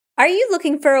Are you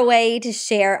looking for a way to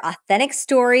share authentic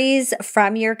stories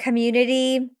from your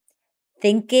community?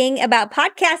 Thinking about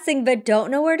podcasting but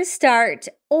don't know where to start,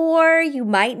 or you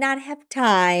might not have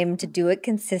time to do it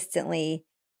consistently?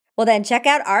 Well, then check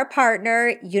out our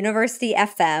partner, University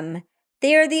FM.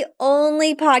 They are the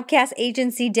only podcast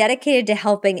agency dedicated to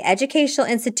helping educational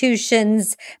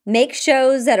institutions make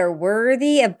shows that are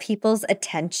worthy of people's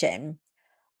attention.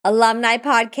 Alumni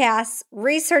podcasts,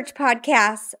 research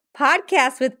podcasts,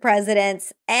 podcasts with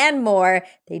presidents, and more.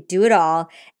 They do it all,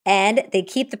 and they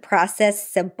keep the process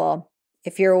simple.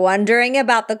 If you're wondering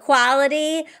about the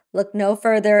quality, look no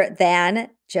further than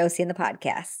Josie and the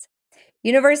Podcast.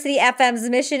 University FM's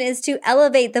mission is to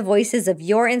elevate the voices of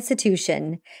your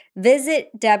institution.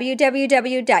 Visit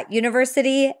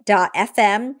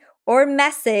www.university.fm or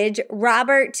message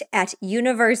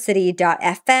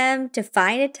robert@university.fm to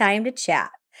find a time to chat.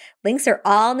 Links are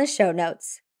all in the show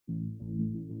notes.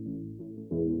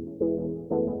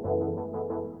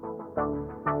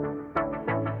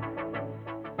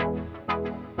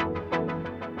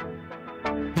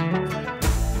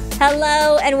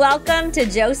 Hello and welcome to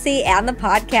Josie and the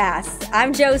Podcast.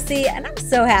 I'm Josie and I'm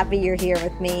so happy you're here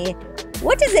with me.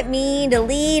 What does it mean to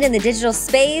lead in the digital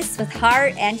space with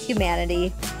heart and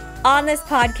humanity? On this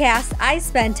podcast, I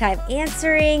spend time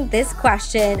answering this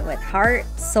question with heart,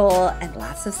 soul, and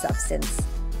lots of substance.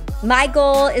 My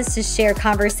goal is to share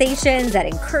conversations that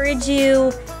encourage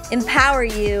you, empower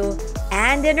you,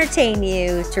 and entertain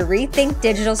you to rethink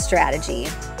digital strategy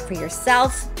for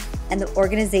yourself and the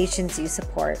organizations you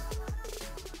support.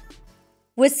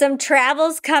 With some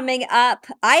travels coming up,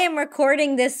 I am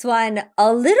recording this one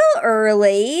a little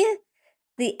early,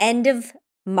 the end of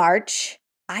March.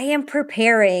 I am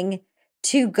preparing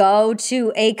to go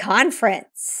to a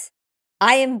conference.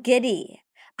 I am giddy.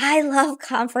 I love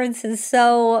conferences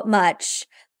so much.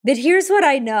 But here's what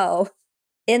I know.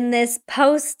 In this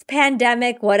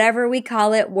post-pandemic, whatever we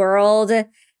call it, world,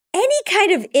 any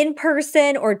kind of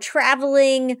in-person or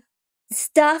traveling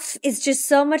stuff is just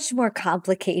so much more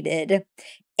complicated.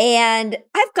 And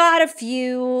I've got a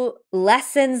few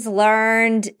lessons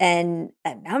learned and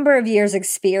a number of years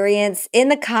experience in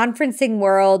the conferencing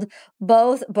world,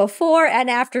 both before and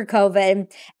after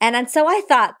COVID. And so I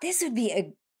thought this would be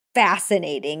a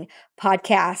fascinating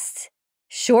podcast,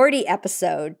 shorty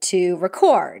episode to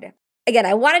record. Again,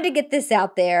 I wanted to get this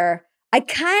out there. I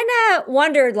kind of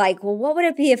wondered, well, what would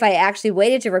it be if I actually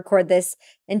waited to record this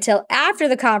until after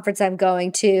the conference I'm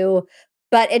going to?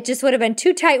 But it just would have been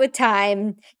too tight with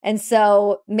time. And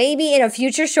so maybe in a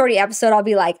future shorty episode, I'll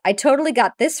be like, I totally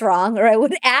got this wrong, or I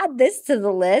would add this to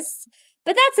the list.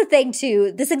 But that's the thing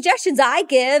too. The suggestions I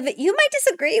give, you might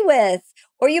disagree with,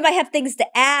 or you might have things to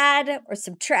add or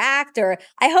subtract, or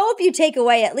I hope you take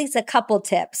away at least a couple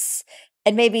tips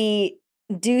and maybe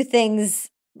do things,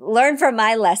 learn from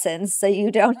my lessons so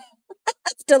you don't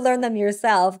have to learn them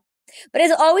yourself. But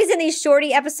as always in these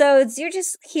shorty episodes, you're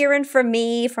just hearing from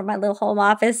me from my little home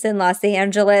office in Los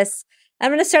Angeles. I'm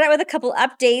going to start out with a couple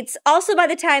updates. Also, by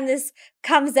the time this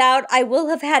comes out, I will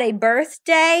have had a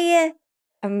birthday.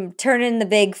 I'm turning the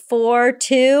big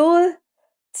 4-2.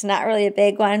 It's not really a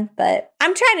big one, but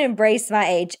I'm trying to embrace my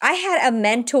age. I had a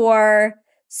mentor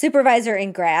supervisor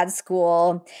in grad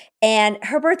school, and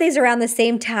her birthday's around the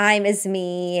same time as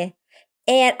me.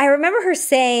 And I remember her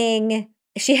saying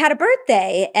she had a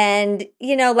birthday and,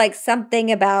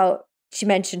 something about, she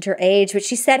mentioned her age, but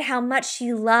she said how much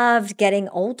she loved getting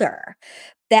older,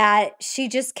 that she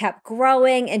just kept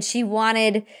growing and she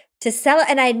wanted to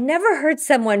celebrate. And I'd never heard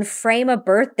someone frame a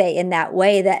birthday in that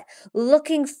way, that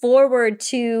looking forward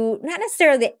to not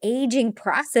necessarily the aging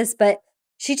process, but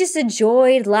she just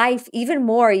enjoyed life even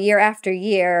more year after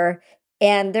year.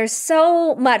 And there's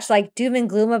so much doom and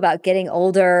gloom about getting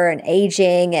older and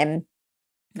aging. And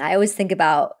I always think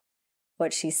about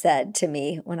what she said to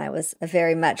me when I was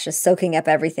very much just soaking up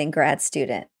everything grad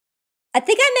student. I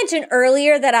think I mentioned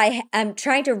earlier that I am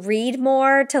trying to read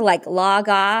more, to log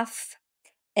off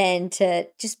and to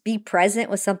just be present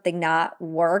with something, not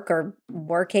work or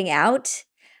working out.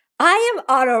 I am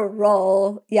on a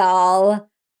roll, y'all.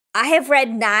 I have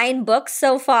read 9 books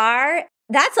so far.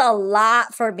 That's a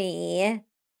lot for me.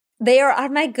 They are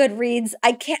on my Goodreads.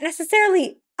 I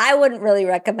wouldn't really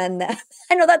recommend them.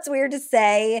 I know that's weird to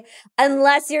say,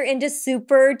 unless you're into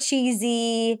super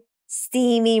cheesy,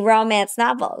 steamy romance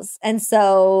novels. And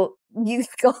so you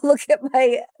go look at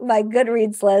my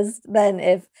Goodreads list then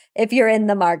if you're in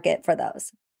the market for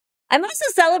those. I'm also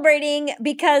celebrating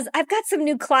because I've got some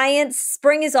new clients.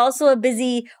 Spring is also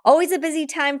always a busy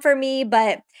time for me,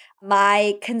 but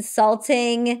my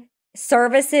consulting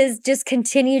services just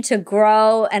continue to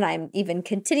grow. And I'm even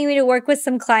continuing to work with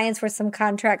some clients where some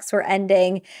contracts were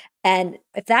ending. And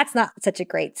if that's not such a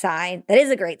great sign, that is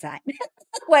a great sign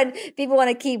when people want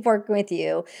to keep working with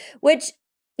you, which,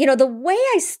 the way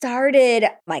I started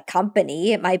my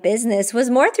company, my business was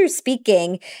more through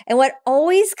speaking. And what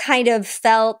always kind of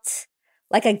felt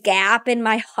like a gap in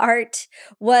my heart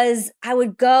was I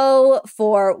would go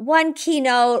for one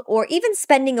keynote or even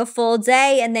spending a full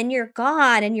day and then you're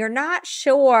gone and you're not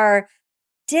sure,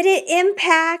 did it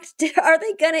impact? Are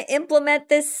they going to implement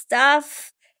this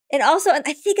stuff? And also,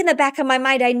 I think in the back of my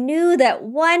mind, I knew that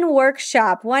one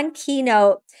workshop, one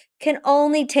keynote can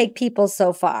only take people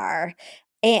so far.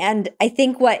 And I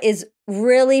think what is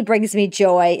really brings me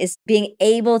joy is being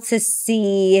able to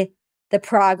see the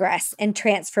progress and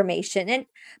transformation and,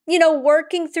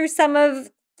 working through some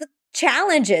of the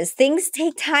challenges. Things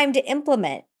take time to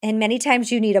implement. And many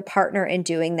times you need a partner in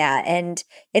doing that. And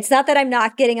it's not that I'm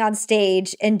not getting on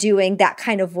stage and doing that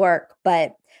kind of work,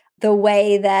 but the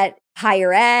way that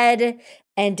higher ed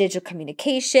and digital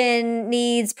communication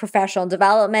needs, professional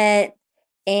development,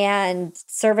 and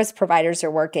service providers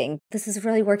are working. This is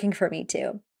really working for me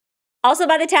too. Also,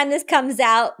 by the time this comes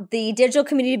out, the digital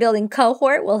community building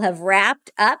cohort will have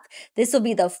wrapped up. This will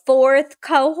be the 4th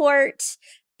cohort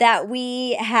that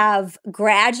we have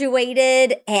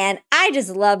graduated. And I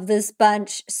just love this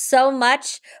bunch so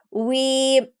much.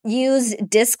 We use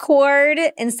Discord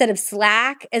instead of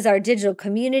Slack as our digital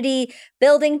community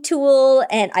building tool.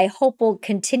 And I hope we'll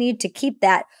continue to keep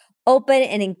that open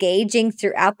and engaging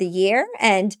throughout the year.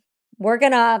 And we're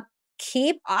going to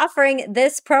keep offering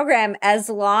this program as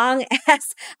long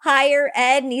as higher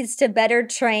ed needs to better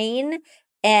train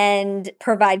and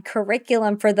provide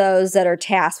curriculum for those that are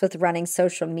tasked with running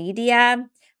social media.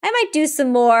 I might do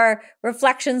some more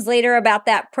reflections later about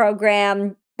that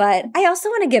program, but I also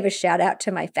want to give a shout out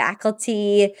to my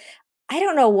faculty. I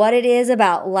don't know what it is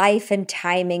about life and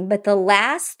timing, but the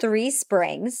last 3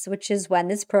 springs, which is when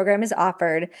this program is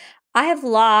offered, I have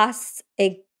lost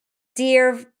a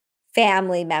dear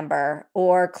family member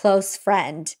or close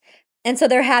friend. And so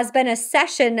there has been a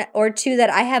session or 2 that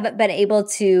I haven't been able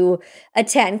to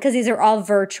attend because these are all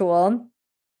virtual.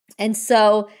 And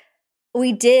so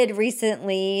we did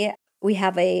recently, we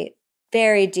have a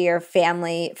very dear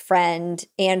family friend,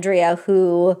 Andrea,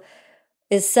 who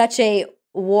is such a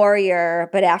warrior,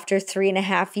 but after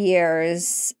 3.5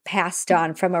 years passed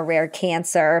on from a rare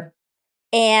cancer.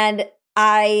 And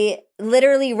I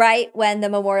literally, right when the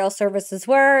memorial services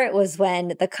were, it was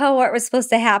when the cohort was supposed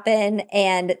to happen.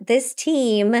 And this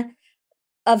team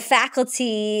of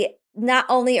faculty not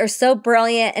only are so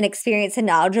brilliant and experienced and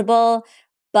knowledgeable,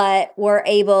 but were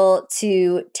able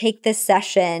to take this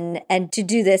session and to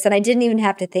do this. And I didn't even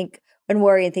have to think and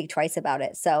worry and think twice about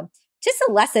it. So just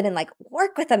a lesson in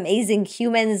work with amazing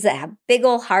humans that have big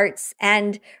old hearts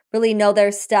and really know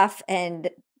their stuff. And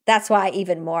that's why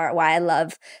I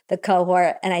love the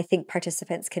cohort. And I think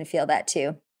participants can feel that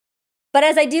too. But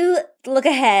as I do look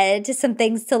ahead to some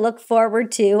things to look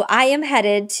forward to, I am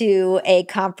headed to a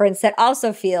conference that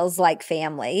also feels like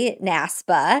family,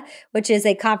 NASPA, which is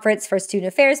a conference for student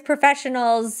affairs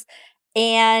professionals.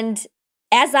 And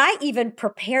as I even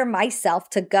prepare myself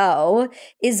to go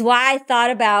is why I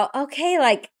thought about,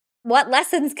 okay, what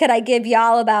lessons could I give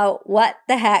y'all about what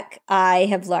the heck I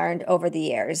have learned over the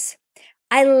years?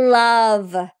 I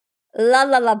love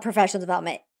professional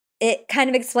development. It kind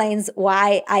of explains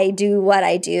why I do what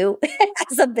I do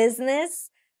as a business.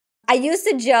 I used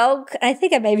to joke, and I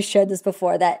think I maybe shared this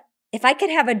before, that if I could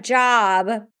have a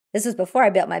job, this was before I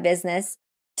built my business,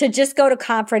 to just go to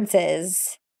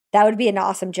conferences, that would be an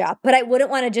awesome job. But I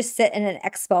wouldn't want to just sit in an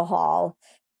expo hall.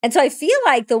 And so I feel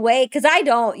like because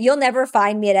you'll never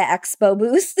find me at an expo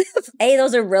booth. A,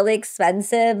 those are really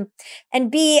expensive.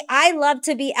 And B, I love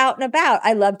to be out and about.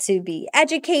 I love to be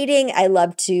educating. I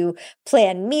love to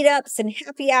plan meetups and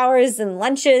happy hours and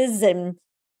lunches. And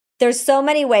there's so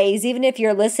many ways, even if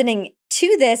you're listening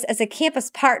to this as a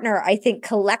campus partner, I think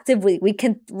collectively we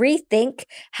can rethink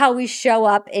how we show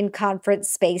up in conference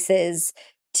spaces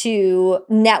to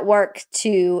network,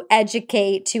 to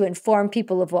educate, to inform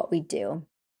people of what we do.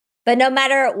 But no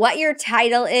matter what your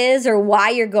title is or why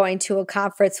you're going to a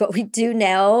conference, what we do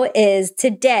know is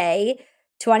today,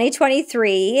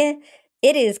 2023,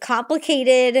 it is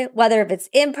complicated, whether if it's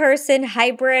in person,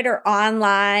 hybrid, or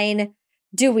online.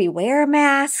 Do we wear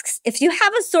masks? If you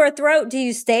have a sore throat, do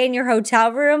you stay in your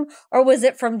hotel room? Or was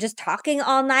it from just talking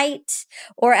all night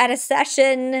or at a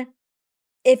session?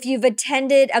 if you've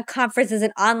attended a conference as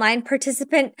an online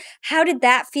participant, how did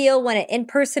that feel when an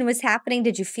in-person was happening?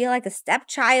 Did you feel like a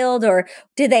stepchild, or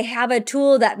did they have a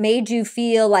tool that made you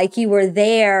feel like you were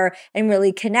there and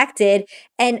really connected?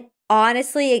 And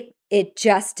honestly, it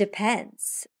just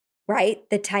depends, right?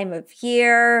 The time of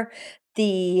year,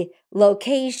 the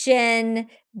location,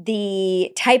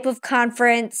 the type of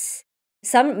conference.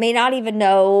 Some may not even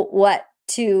know what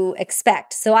to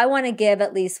expect. So I want to give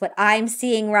at least what I'm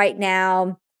seeing right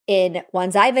now in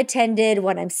ones I've attended,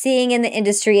 what I'm seeing in the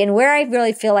industry, and where I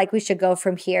really feel like we should go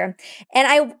from here. And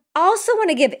I also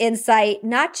want to give insight,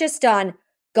 not just on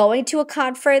going to a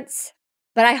conference,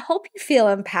 but I hope you feel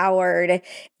empowered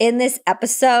in this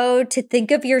episode to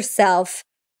think of yourself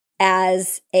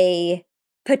as a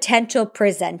potential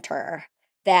presenter,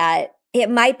 that it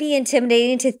might be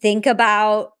intimidating to think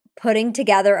about putting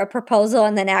together a proposal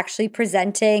and then actually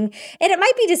presenting. And it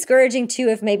might be discouraging too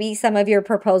if maybe some of your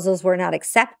proposals were not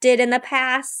accepted in the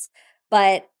past.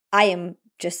 But I am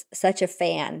just such a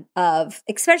fan of,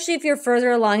 especially if you're further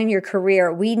along in your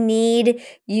career, we need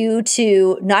you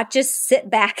to not just sit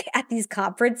back at these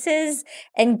conferences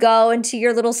and go into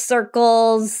your little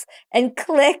circles and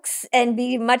cliques and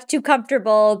be much too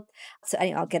comfortable. So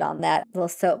anyway, I'll get on that little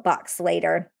soapbox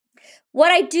later. What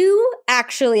I do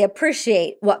actually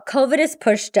appreciate, what COVID has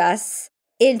pushed us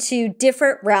into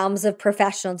different realms of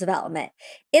professional development.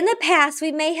 In the past,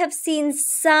 we may have seen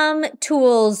some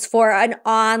tools for an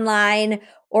online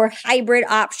or hybrid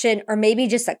option, or maybe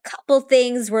just a couple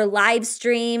things were live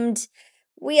streamed.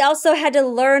 We also had to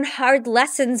learn hard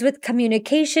lessons with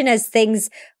communication as things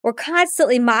were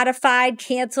constantly modified,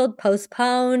 canceled,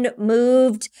 postponed,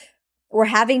 moved. We're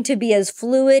having to be as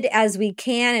fluid as we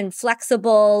can and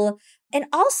flexible, and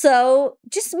also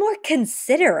just more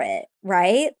considerate,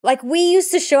 right? Like we used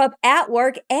to show up at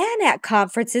work and at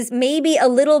conferences, maybe a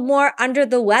little more under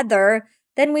the weather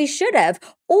than we should have.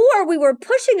 Or we were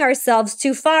pushing ourselves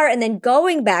too far and then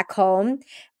going back home.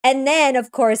 And then,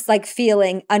 of course, like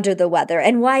feeling under the weather.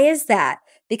 And why is that?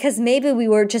 Because maybe we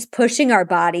were just pushing our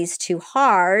bodies too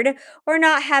hard or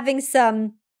not having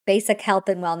some basic health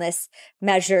and wellness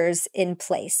measures in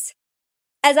place.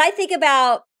 As I think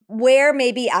about where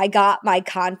maybe I got my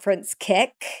conference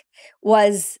kick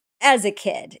was as a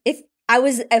kid. If I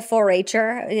was a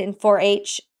 4-H'er in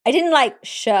 4-H, I didn't like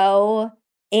show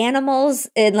animals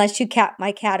unless you count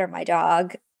my cat or my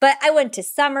dog. But I went to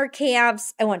summer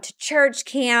camps, I went to church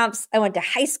camps, I went to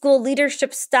high school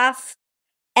leadership stuff.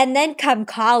 And then come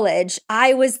college,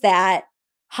 I was that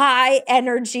high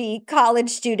energy college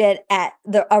student at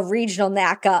a regional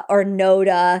NACA or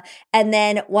NODA. And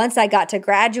then once I got to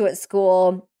graduate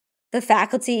school, the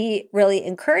faculty really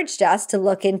encouraged us to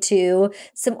look into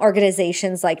some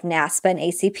organizations like NASPA and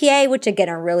ACPA, which again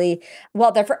are really,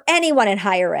 well, they're for anyone in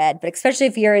higher ed, but especially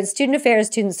if you're in student affairs,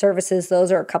 student services, those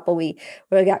are a couple we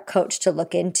really got coached to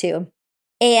look into.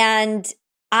 And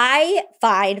I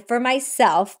find for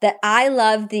myself that I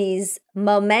love these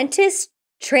momentous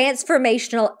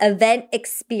transformational event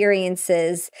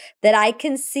experiences that I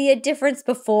can see a difference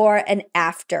before and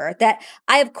after. That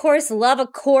I, of course, love a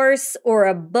course or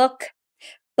a book,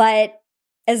 but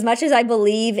as much as I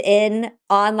believe in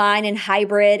online and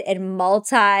hybrid and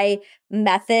multi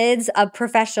methods of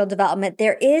professional development,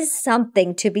 there is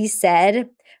something to be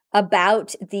said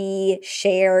about the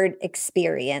shared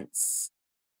experience.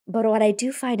 But what I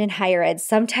do find in higher ed,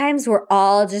 sometimes we're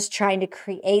all just trying to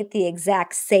create the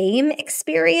exact same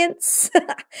experience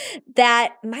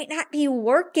that might not be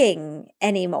working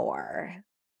anymore.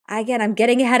 Again, I'm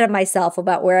getting ahead of myself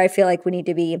about where I feel like we need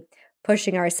to be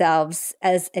pushing ourselves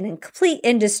as an complete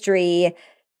industry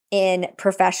in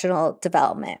professional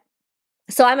development.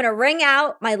 So I'm going to ring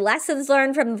out my lessons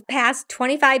learned from the past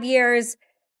 25 years,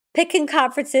 picking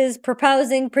conferences,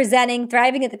 proposing, presenting,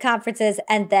 thriving at the conferences,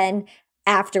 and then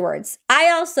afterwards.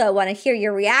 I also want to hear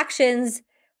your reactions,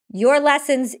 your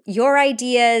lessons, your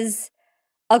ideas.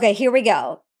 Okay, here we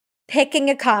go. Picking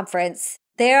a conference.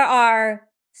 There are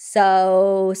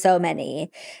so many.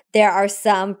 There are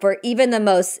some for even the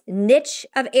most niche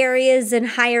of areas in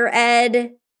higher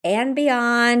ed and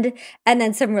beyond, and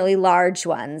then some really large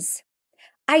ones.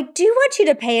 I do want you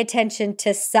to pay attention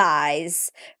to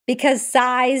size because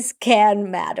size can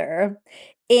matter.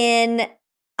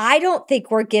 I don't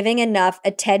think we're giving enough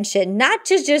attention, not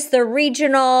to just the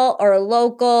regional or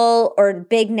local or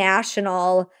big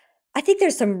national. I think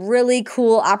there's some really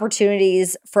cool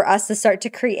opportunities for us to start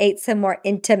to create some more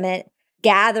intimate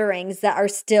gatherings that are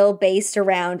still based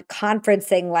around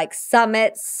conferencing, like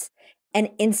summits and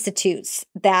institutes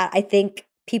that I think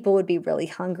people would be really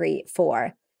hungry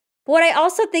for. But what I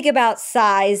also think about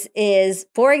size is,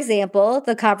 for example,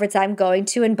 the conference I'm going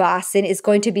to in Boston is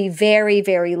going to be very,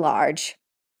 very large.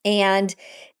 And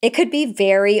it could be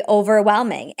very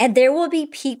overwhelming. And there will be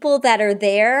people that are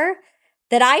there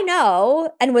that I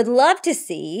know and would love to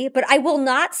see, but I will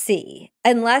not see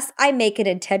unless I make an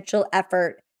intentional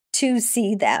effort to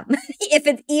see them. If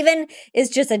it even is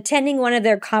just attending one of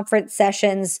their conference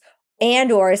sessions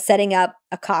and or setting up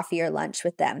a coffee or lunch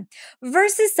with them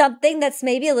versus something that's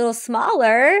maybe a little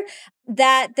smaller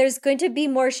that there's going to be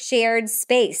more shared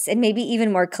space and maybe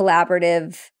even more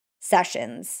collaborative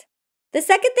sessions. The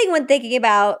second thing when thinking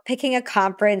about picking a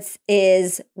conference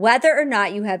is whether or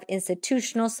not you have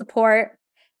institutional support,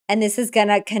 and this is going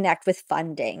to connect with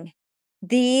funding.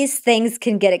 These things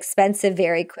can get expensive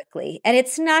very quickly, and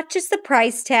it's not just the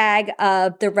price tag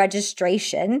of the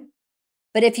registration.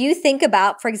 But if you think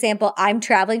about, for example, I'm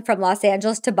traveling from Los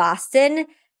Angeles to Boston,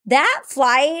 that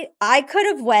flight, I could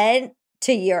have went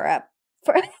to Europe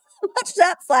for how much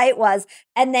that flight was.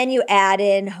 And then you add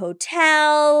in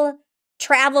hotel,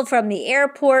 travel from the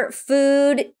airport,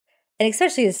 food, and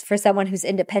especially for someone who's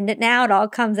independent now, it all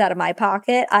comes out of my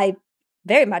pocket. I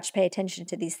very much pay attention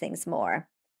to these things more.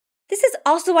 This is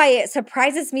also why it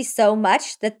surprises me so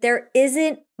much that there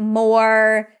isn't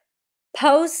more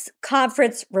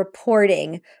post-conference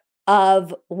reporting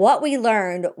of what we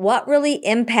learned, what really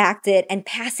impacted, and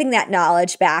passing that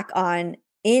knowledge back on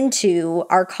into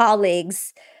our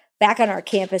colleagues back on our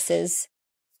campuses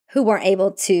who weren't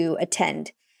able to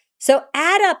attend. So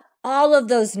add up all of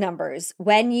those numbers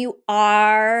when you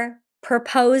are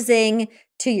proposing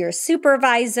to your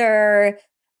supervisor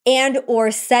and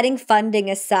or setting funding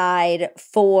aside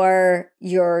for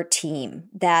your team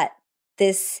that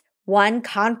this one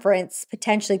conference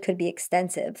potentially could be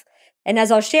extensive. And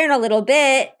as I'll share in a little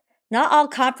bit, not all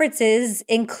conferences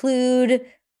include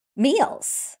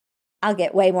meals. I'll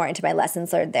get way more into my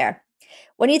lessons learned there.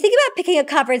 When you think about picking a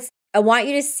conference, I want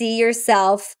you to see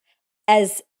yourself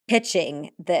as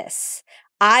pitching this.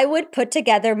 I would put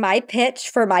together my pitch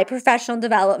for my professional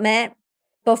development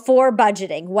before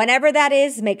budgeting. Whenever that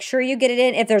is, make sure you get it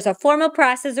in. If there's a formal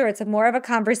process or it's more of a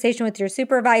conversation with your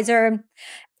supervisor,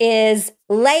 is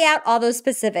lay out all those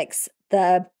specifics,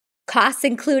 the costs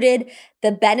included,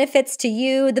 the benefits to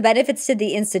you, the benefits to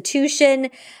the institution.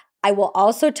 I will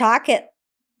also talk in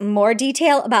more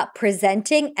detail about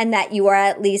presenting and that you are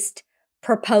at least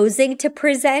proposing to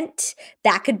present.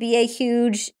 That could be a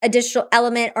huge additional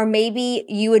element, or maybe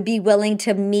you would be willing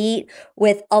to meet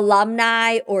with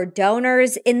alumni or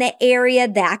donors in the area.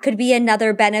 That could be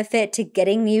another benefit to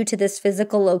getting you to this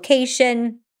physical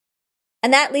location.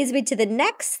 And that leads me to the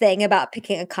next thing about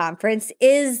picking a conference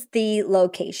is the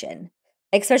location,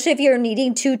 especially if you're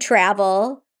needing to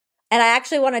travel. And I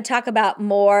actually want to talk about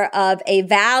more of a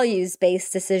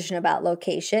values-based decision about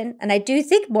location. And I do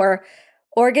think more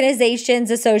organizations,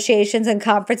 associations, and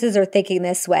conferences are thinking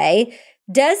this way.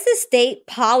 Does the state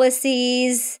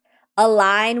policies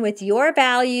align with your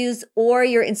values or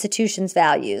your institution's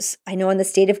values? I know in the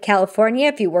state of California,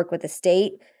 if you work with a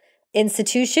state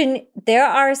institution, there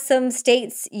are some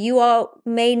states you all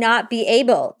may not be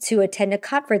able to attend a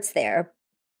conference there,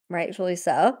 rightfully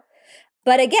so.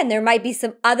 But again, there might be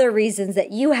some other reasons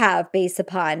that you have based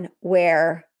upon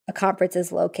where a conference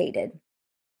is located.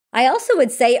 I also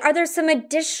would say, are there some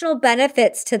additional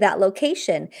benefits to that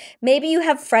location? Maybe you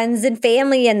have friends and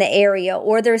family in the area,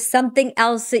 or there's something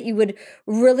else that you would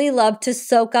really love to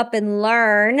soak up and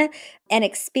learn and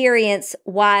experience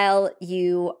while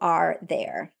you are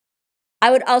there.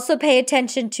 I would also pay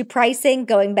attention to pricing,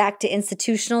 going back to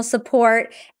institutional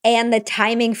support and the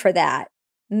timing for that.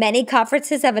 Many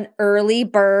conferences have an early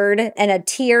bird and a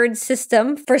tiered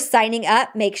system for signing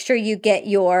up. Make sure you get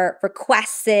your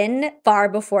requests in far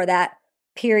before that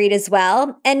period as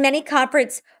well. And many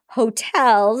conference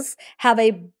hotels have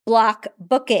a block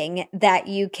booking that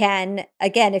you can,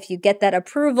 again, if you get that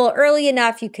approval early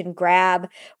enough, you can grab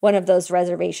one of those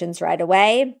reservations right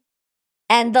away.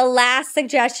 And the last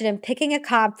suggestion in picking a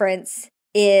conference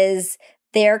is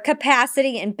their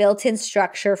capacity and built-in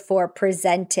structure for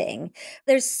presenting.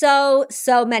 There's so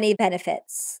many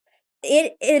benefits.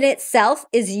 It in itself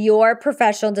is your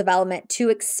professional development to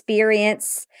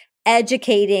experience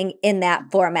educating in that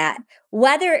format,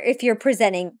 whether if you're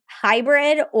presenting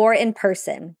hybrid or in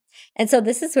person. And so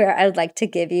this is where I would like to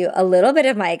give you a little bit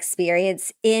of my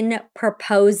experience in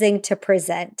proposing to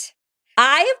present.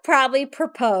 I have probably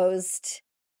proposed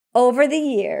over the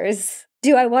years.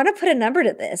 Do I want to put a number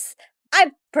to this?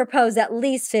 I've proposed at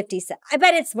least 50. I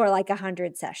bet it's more like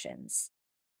 100 sessions.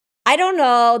 I don't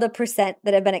know the percent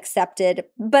that have been accepted,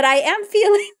 but I am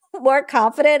feeling more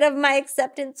confident of my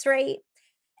acceptance rate.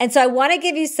 And so I want to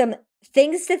give you some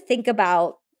things to think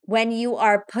about when you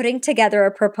are putting together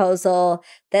a proposal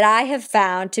that I have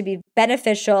found to be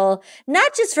beneficial,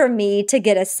 not just for me to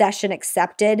get a session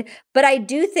accepted, but I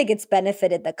do think it's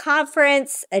benefited the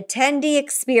conference, attendee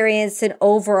experience, and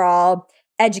overall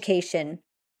education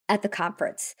at the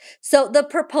conference. So the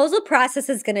proposal process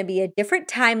is going to be a different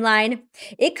timeline.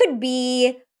 It could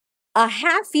be a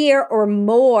half year or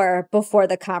more before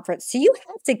the conference. So you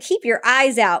have to keep your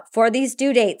eyes out for these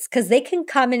due dates because they can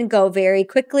come and go very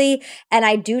quickly. And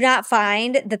I do not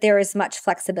find that there is much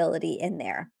flexibility in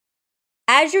there.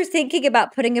 As you're thinking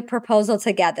about putting a proposal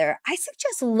together, I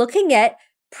suggest looking at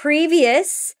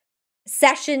previous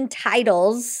session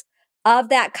titles of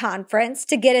that conference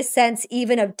to get a sense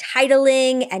even of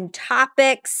titling and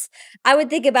topics. I would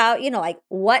think about, like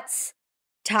what's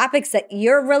topics that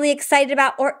you're really excited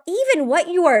about, or even what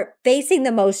you are facing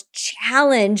the most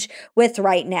challenge with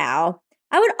right now.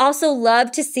 I would also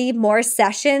love to see more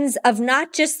sessions of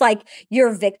not just like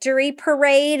your victory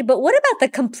parade, but what about the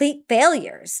complete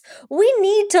failures? We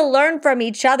need to learn from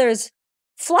each other's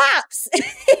flops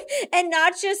and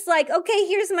not just like, okay,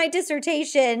 here's my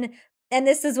dissertation and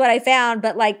this is what I found,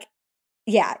 but like,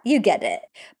 yeah, you get it.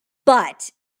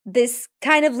 But this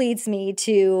kind of leads me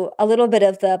to a little bit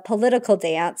of the political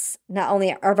dance, not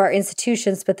only of our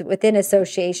institutions, but within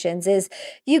associations, is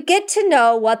you get to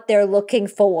know what they're looking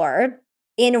for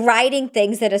in writing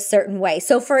things in a certain way.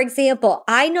 So for example,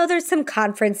 I know there's some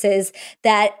conferences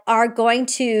that are going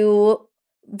to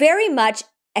very much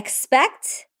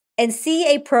expect and see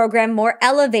a program more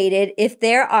elevated if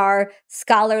there are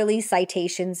scholarly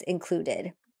citations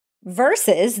included.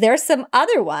 Versus there's some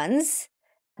other ones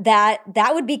that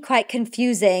would be quite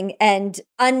confusing and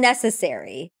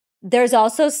unnecessary. There's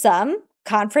also some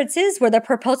conferences where the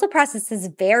proposal process is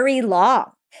very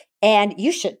long and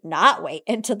you should not wait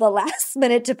until the last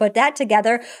minute to put that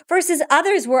together, versus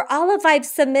others where all of I've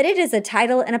submitted is a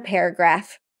title and a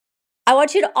paragraph. I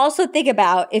want you to also think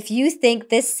about if you think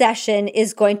this session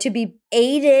is going to be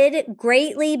aided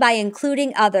greatly by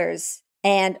including others.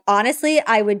 And honestly,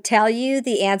 I would tell you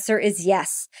the answer is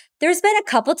yes. There's been a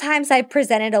couple times I've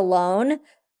presented alone,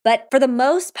 but for the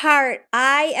most part,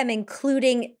 I am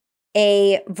including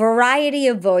a variety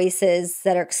of voices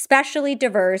that are especially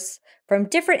diverse from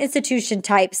different institution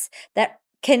types that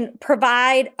can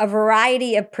provide a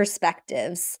variety of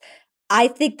perspectives. I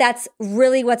think that's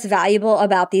really what's valuable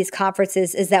about these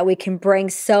conferences is that we can bring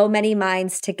so many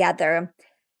minds together.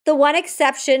 The one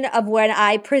exception of when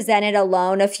I presented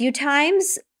alone a few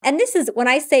times, and this is when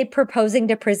I say proposing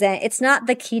to present, it's not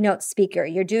the keynote speaker.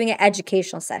 You're doing an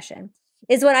educational session,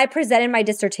 is when I presented my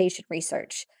dissertation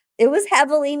research. It was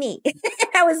heavily me.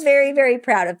 I was very, very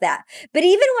proud of that. But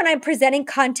even when I'm presenting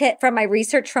content from my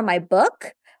research from my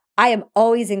book, I am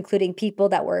always including people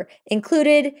that were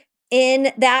included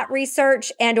in that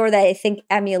research and or that I think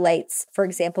emulates, for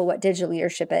example, what digital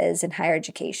leadership is in higher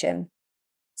education.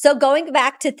 So going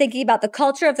back to thinking about the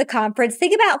culture of the conference,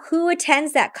 think about who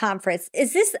attends that conference.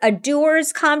 Is this a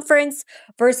doers conference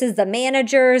versus the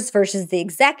managers versus the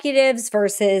executives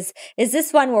versus is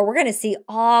this one where we're going to see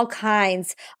all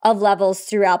kinds of levels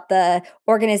throughout the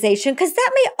organization? Because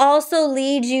that may also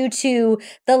lead you to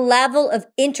the level of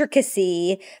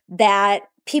intricacy that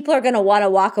people are going to want to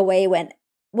walk away with.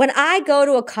 When I go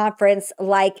to a conference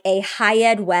like a High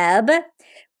Ed Web,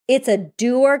 it's a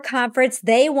doer conference.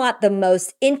 They want the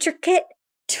most intricate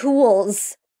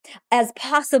tools as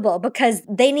possible because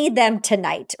they need them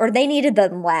tonight or they needed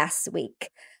them last week.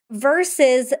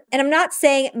 Versus, and I'm not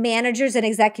saying managers and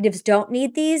executives don't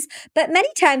need these, but many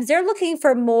times they're looking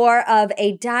for more of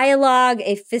a dialogue,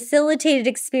 a facilitated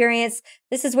experience.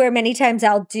 This is where many times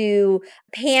I'll do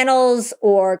panels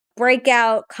or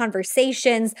breakout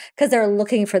conversations because they're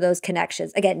looking for those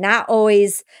connections. Again, not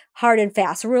always hard and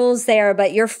fast rules there,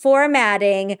 but your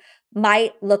formatting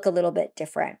might look a little bit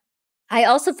different. I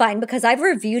also find, because I've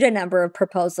reviewed a number of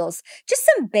proposals, just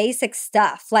some basic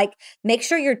stuff, like make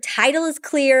sure your title is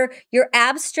clear, your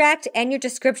abstract and your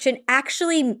description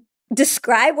actually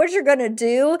describe what you're going to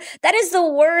do. That is the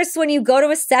worst when you go to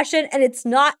a session and it's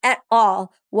not at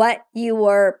all what you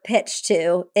were pitched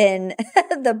to in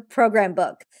the program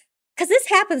book. Because this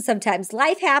happens sometimes.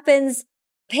 Life happens.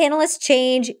 Panelists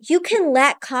change. You can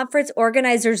let conference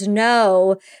organizers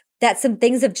know that some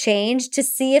things have changed to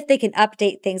see if they can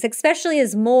update things, especially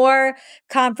as more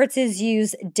conferences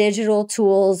use digital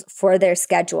tools for their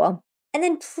schedule. And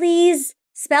then please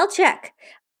spell check.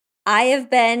 I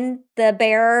have been the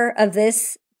bearer of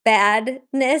this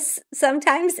badness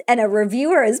sometimes, and a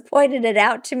reviewer has pointed it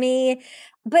out to me.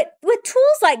 But with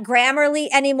tools like Grammarly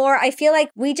anymore, I feel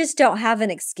like we just don't have an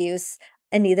excuse.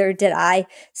 and neither did I.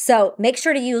 So make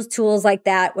sure to use tools like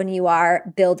that when you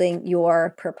are building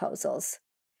your proposals.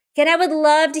 Again, I would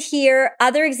love to hear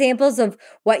other examples of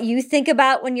what you think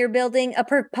about when you're building a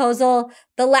proposal.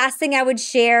 The last thing I would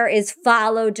share is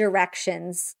follow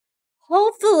directions.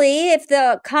 Hopefully, if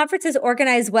the conference is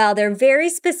organized well, they're very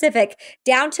specific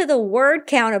down to the word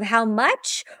count of how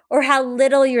much or how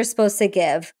little you're supposed to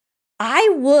give. I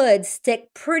would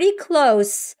stick pretty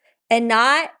close and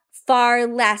not far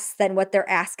less than what they're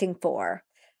asking for.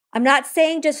 I'm not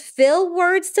saying just fill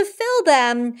words to fill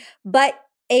them, but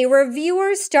a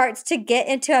reviewer starts to get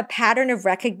into a pattern of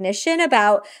recognition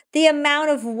about the amount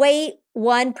of weight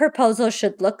one proposal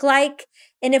should look like.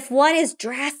 And if one is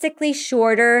drastically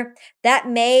shorter, that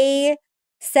may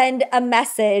send a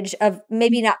message of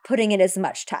maybe not putting in as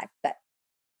much time. But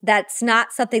that's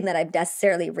not something that I've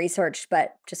necessarily researched,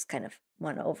 but just kind of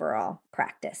one overall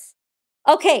practice.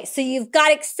 Okay, so you've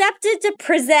got accepted to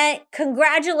present.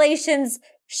 Congratulations.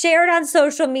 Share it on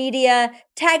social media.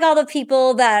 Tag all the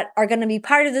people that are going to be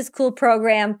part of this cool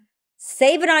program.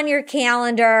 Save it on your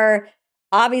calendar.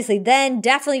 Obviously, then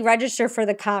definitely register for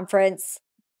the conference.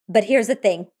 But here's the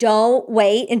thing. Don't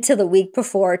wait until the week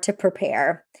before to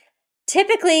prepare.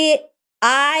 Typically,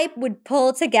 I would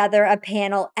pull together a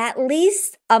panel at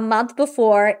least a month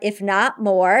before, if not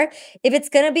more, if it's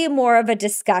going to be more of a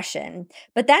discussion.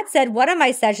 But that said, one of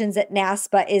my sessions at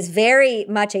NASPA is very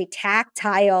much a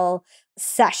tactile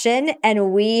session,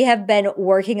 and we have been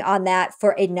working on that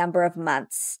for a number of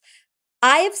months.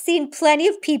 I have seen plenty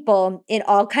of people in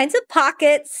all kinds of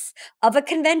pockets of a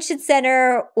convention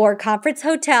center or conference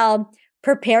hotel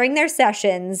preparing their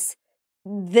sessions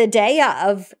the day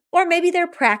of, or maybe they're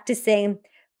practicing.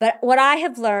 But what I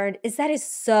have learned is that is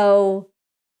so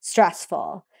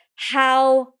stressful.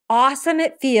 How awesome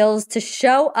it feels to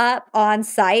show up on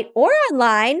site or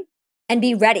online and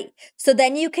be ready. So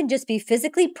then you can just be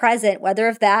physically present, whether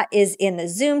if that is in the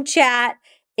Zoom chat,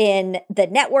 in the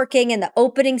networking, in the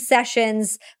opening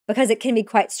sessions, because it can be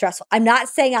quite stressful. I'm not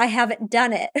saying I haven't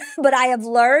done it, but I have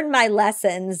learned my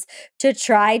lessons to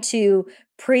try to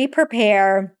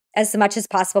pre-prepare as much as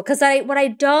possible. Because what I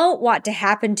don't want to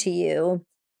happen to you,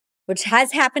 which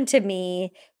has happened to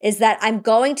me, is that I'm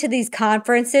going to these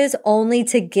conferences only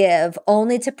to give,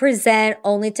 only to present,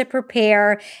 only to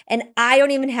prepare, and I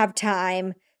don't even have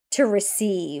time to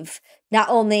receive, not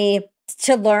only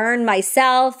to learn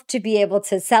myself, to be able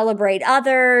to celebrate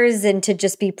others, and to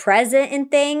just be present in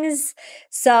things.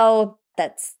 So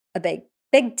that's a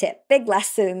big tip, big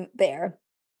lesson there.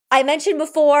 I mentioned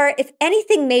before, if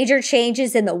anything major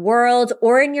changes in the world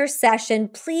or in your session,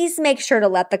 please make sure to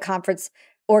let the conference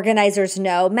organizers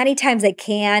know. Many times they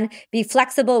can be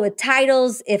flexible with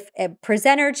titles. If a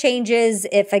presenter changes,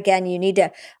 if again, you need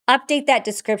to update that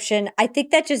description, I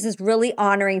think that just is really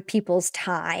honoring people's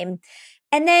time.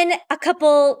 And then a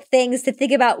couple things to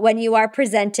think about when you are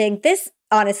presenting. This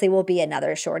honestly will be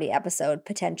another shorty episode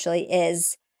potentially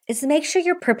is make sure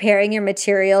you're preparing your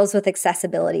materials with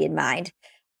accessibility in mind.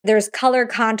 There's color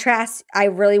contrast I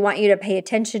really want you to pay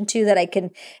attention to that I can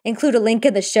include a link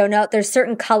in the show note. There's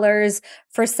certain colors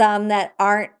for some that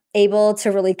aren't able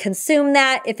to really consume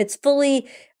that. If it's fully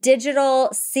digital,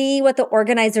 see what the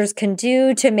organizers can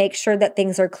do to make sure that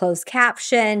things are closed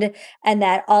captioned and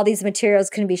that all these materials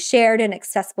can be shared in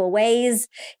accessible ways.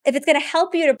 If it's going to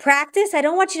help you to practice, I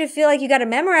don't want you to feel like you got to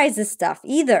memorize this stuff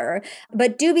either,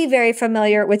 but do be very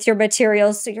familiar with your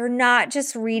materials so you're not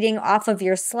just reading off of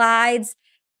your slides.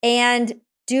 And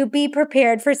do be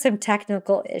prepared for some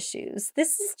technical issues.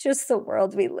 This is just the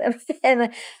world we live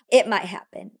in. It might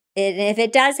happen. And if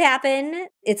it does happen,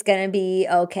 it's going to be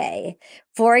okay.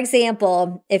 For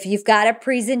example, if you've got a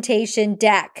presentation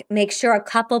deck, make sure a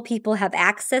couple people have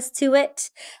access to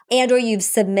it and or you've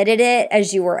submitted it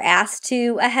as you were asked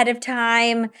to ahead of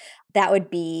time. That would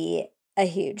be a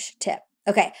huge tip.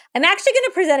 Okay, I'm actually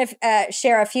going to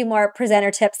share a few more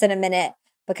presenter tips in a minute,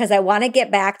 because I want to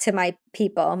get back to my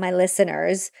people, my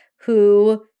listeners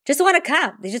who just want to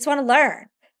come. They just want to learn.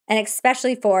 And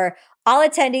especially for all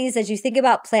attendees, as you think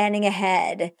about planning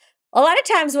ahead, a lot of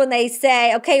times when they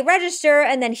say, okay, register,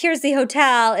 and then here's the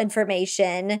hotel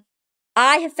information,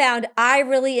 I have found I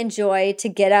really enjoy to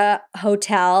get a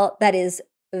hotel that is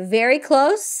very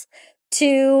close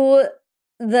to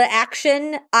the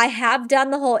action. I have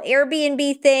done the whole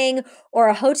Airbnb thing or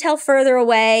a hotel further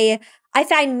away. I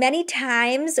find many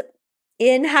times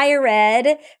in higher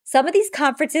ed, some of these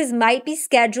conferences might be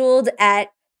scheduled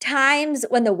at times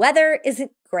when the weather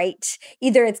isn't great.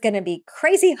 Either it's going to be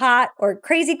crazy hot or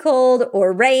crazy cold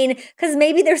or rain, because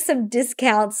maybe there's some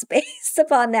discounts based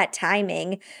upon that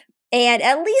timing. And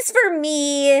at least for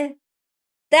me,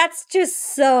 That's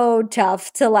just so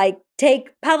tough to like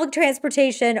take public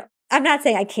transportation. I'm not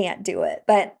saying I can't do it,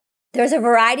 but there's a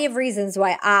variety of reasons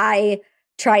why I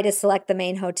try to select the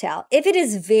main hotel. If it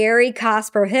is very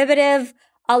cost prohibitive,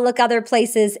 I'll look other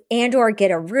places and or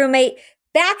get a roommate.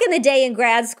 Back in the day in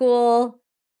grad school,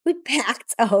 we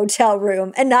packed a hotel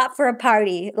room and not for a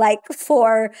party, like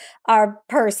for our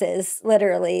purses,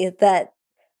 literally. That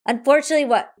unfortunately,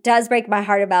 what does break my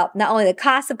heart about not only the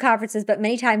cost of conferences, but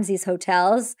many times these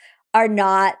hotels are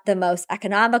not the most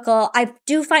economical. I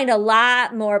do find a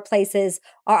lot more places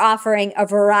are offering a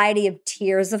variety of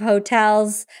tiers of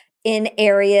hotels in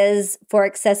areas for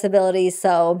accessibility.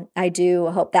 So I do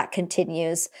hope that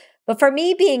continues. But for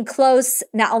me, being close,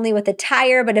 not only with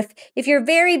attire, but if you're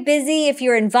very busy, if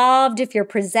you're involved, if you're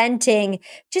presenting,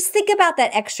 just think about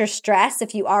that extra stress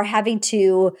if you are having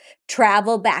to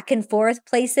travel back and forth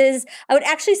places. I would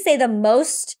actually say the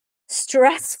most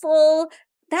stressful,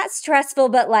 not stressful,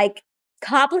 but like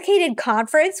complicated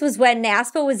conference was when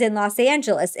NASPA was in Los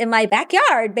Angeles in my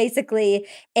backyard, basically.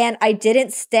 And I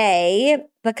didn't stay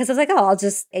because I was like, oh, I'll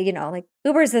just, like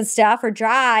Ubers and stuff or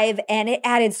drive. And it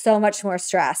added so much more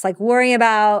stress, like worrying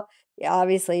about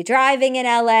obviously driving in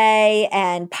LA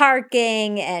and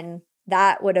parking. And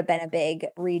that would have been a big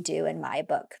redo in my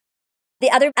book.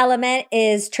 The other element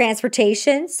is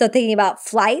transportation. So thinking about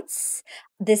flights.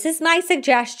 This is my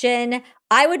suggestion.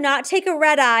 I would not take a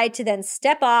red eye to then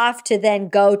step off to then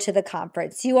go to the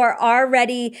conference. You are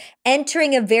already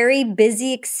entering a very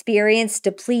busy experience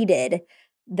depleted.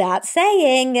 That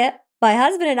saying, my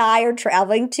husband and I are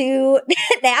traveling to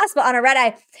NASPA on a red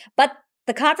eye, but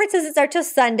the conference doesn't start till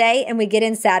Sunday and we get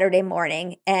in Saturday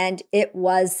morning and it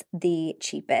was the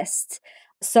cheapest.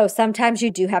 So sometimes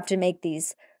you do have to make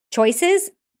these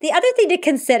choices. The other thing to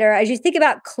consider as you think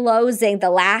about closing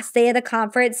the last day of the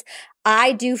conference,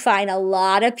 I do find a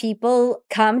lot of people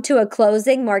come to a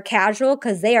closing more casual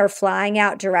because they are flying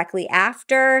out directly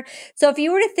after. So if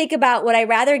you were to think about, would I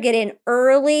rather get in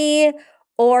early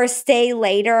or stay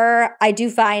later? I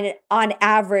do find on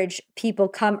average, people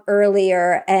come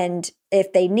earlier. And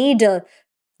if they need to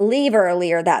leave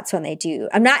earlier, that's when they do.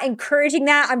 I'm not encouraging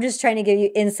that. I'm just trying to give you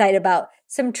insight about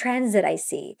some trends that I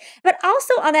see. But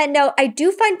also on that note, I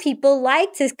do find people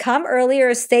like to come earlier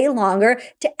or stay longer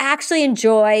to actually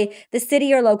enjoy the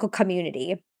city or local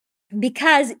community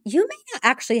because you may not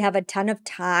actually have a ton of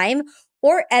time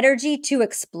or energy to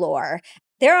explore.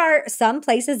 There are some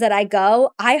places that I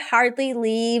go, I hardly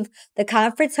leave the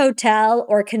conference hotel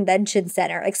or convention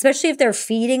center, especially if they're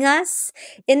feeding us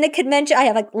in the convention. I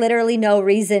have like literally no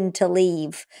reason to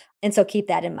leave. And so keep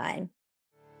that in mind.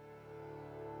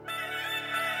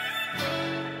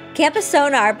 Campus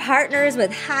Sonar partners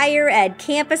with higher ed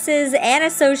campuses and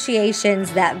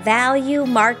associations that value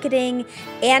marketing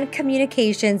and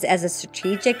communications as a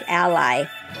strategic ally.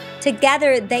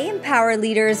 Together, they empower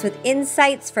leaders with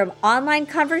insights from online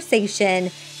conversation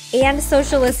and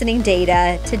social listening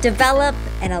data to develop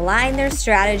and align their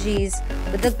strategies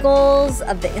with the goals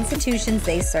of the institutions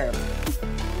they serve.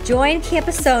 Join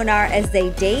Campus Sonar as they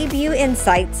debut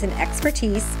insights and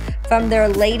expertise from their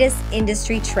latest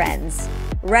industry trends.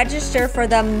 Register for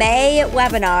the May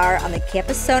webinar on the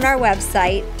Campus Sonar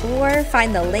website or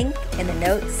find the link in the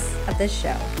notes of the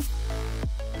show.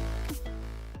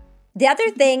 The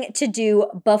other thing to do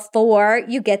before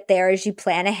you get there as you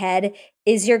plan ahead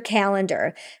is your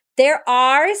calendar. There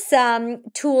are some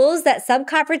tools that some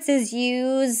conferences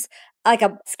use, like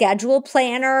a schedule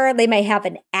planner. They may have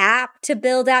an app to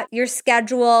build out your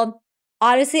schedule.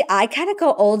 Honestly, I kind of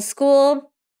go old school.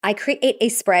 I create a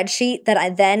spreadsheet that I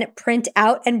then print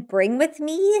out and bring with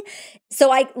me.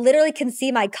 So I literally can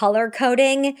see my color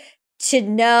coding to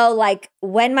know like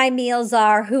when my meals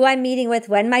are, who I'm meeting with,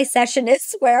 when my session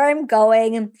is, where I'm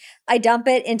going. I dump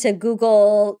it into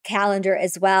Google Calendar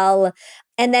as well.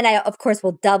 And then I, of course,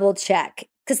 will double check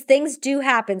because things do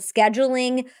happen.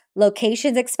 Scheduling,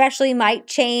 locations especially might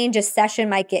change. A session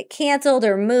might get canceled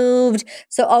or moved.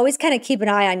 So always kind of keep an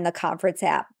eye on the conference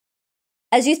app.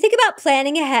 As you think about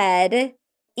planning ahead,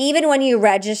 even when you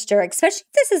register, especially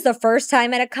if this is the first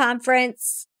time at a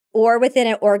conference or within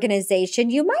an organization,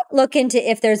 you might look into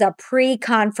if there's a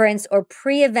pre-conference or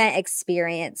pre-event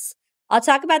experience. I'll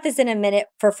talk about this in a minute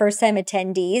for first-time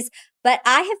attendees, but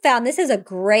I have found this is a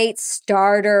great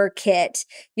starter kit.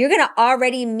 You're going to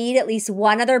already meet at least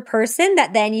one other person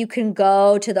that then you can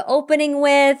go to the opening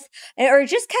with, or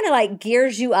just kind of like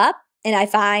gears you up. And I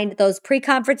find those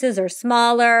pre-conferences are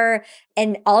smaller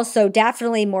and also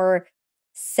definitely more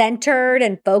centered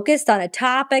and focused on a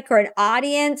topic or an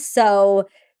audience. So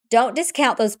don't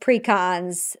discount those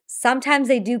pre-cons. Sometimes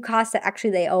they do cost, actually,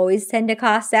 they always tend to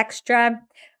cost extra,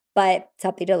 but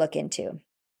something to look into.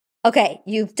 Okay,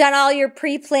 you've done all your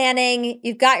pre-planning,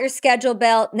 you've got your schedule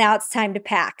built, now it's time to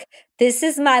pack. This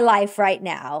is my life right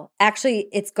now. Actually,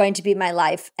 it's going to be my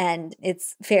life and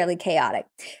it's fairly chaotic.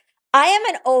 I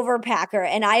am an overpacker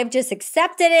and I have just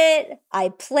accepted it. I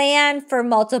plan for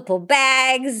multiple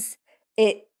bags.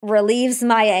 It relieves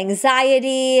my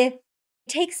anxiety.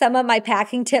 Take some of my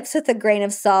packing tips with a grain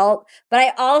of salt, but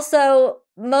I also,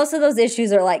 most of those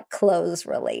issues are like clothes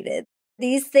related.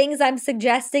 These things I'm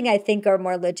suggesting, I think, are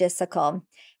more logistical.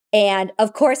 And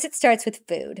of course, it starts with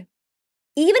food.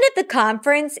 Even if the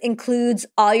conference includes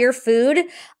all your food,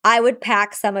 I would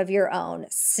pack some of your own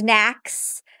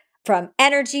snacks from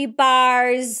energy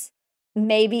bars,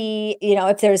 maybe,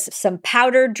 if there's some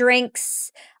powdered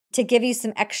drinks to give you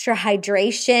some extra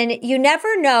hydration. You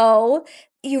never know.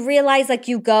 You realize like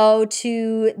you go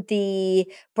to the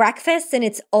breakfast and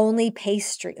it's only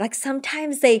pastry. Like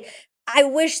sometimes I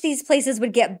wish these places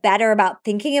would get better about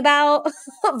thinking about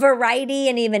variety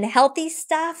and even healthy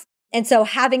stuff. And so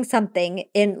having something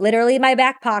in literally my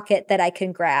back pocket that I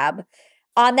can grab.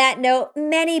 On that note,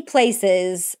 many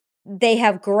places, they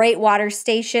have great water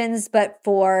stations, but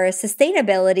for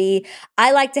sustainability,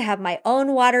 I like to have my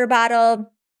own water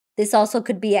bottle. This also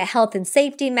could be a health and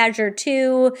safety measure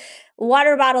too.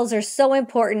 Water bottles are so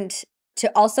important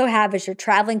to also have as you're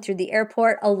traveling through the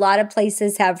airport. A lot of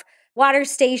places have water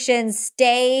stations.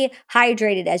 Stay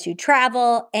hydrated as you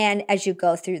travel and as you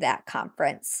go through that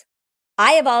conference.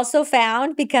 I have also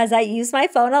found, because I use my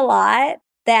phone a lot,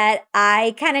 that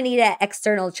I kind of need an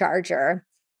external charger.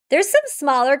 There's some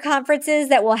smaller conferences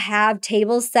that will have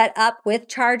tables set up with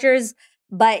chargers,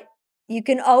 but you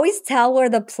can always tell where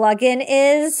the plug-in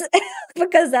is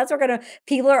because that's where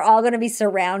people are all going to be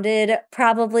surrounded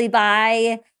probably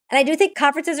by. And I do think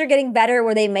conferences are getting better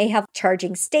where they may have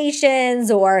charging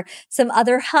stations or some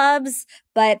other hubs,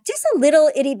 but just a little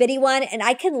itty bitty one. And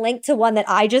I can link to one that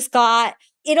I just got.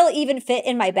 It'll even fit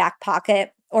in my back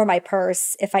pocket or my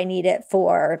purse if I need it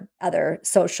for other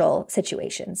social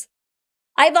situations.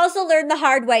 I've also learned the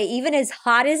hard way, even as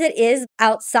hot as it is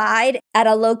outside at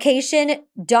a location,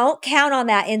 don't count on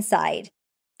that inside.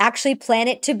 Actually plan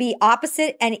it to be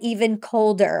opposite and even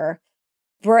colder.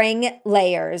 Bring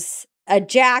layers, a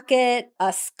jacket,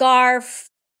 a scarf.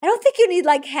 I don't think you need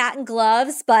like hat and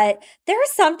gloves, but there are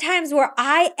some times where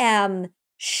I am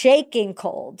shaking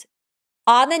cold.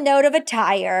 On the note of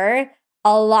attire,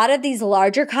 a lot of these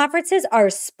larger conferences are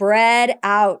spread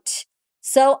out.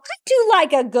 So I do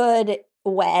like a good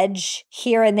wedge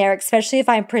here and there, especially if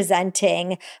I'm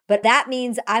presenting. But that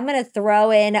means I'm going to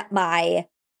throw in my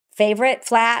favorite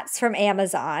flats from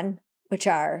Amazon, which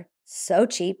are so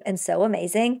cheap and so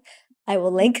amazing. I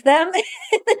will link them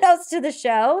in the notes to the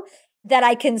show that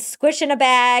I can squish in a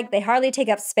bag. They hardly take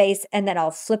up space, and then I'll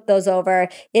flip those over.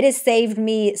 It has saved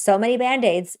me so many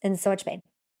Band-Aids and so much pain.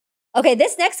 Okay,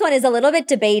 this next one is a little bit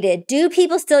debated. Do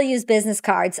people still use business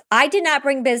cards? I did not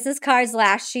bring business cards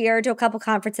last year to a couple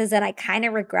conferences and I kind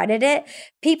of regretted it.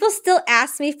 People still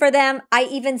ask me for them. I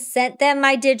even sent them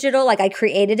my digital, like I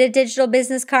created a digital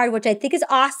business card, which I think is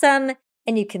awesome.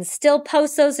 And you can still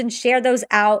post those and share those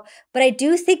out. But I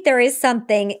do think there is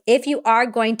something if you are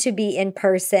going to be in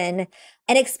person,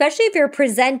 and especially if you're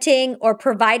presenting or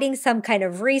providing some kind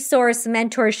of resource,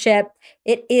 mentorship,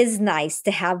 it is nice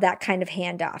to have that kind of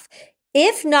handoff.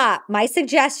 If not, my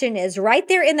suggestion is right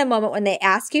there in the moment when they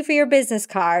ask you for your business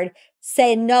card,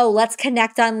 say, no, let's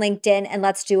connect on LinkedIn and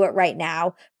let's do it right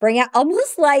now. Bring out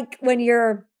almost like when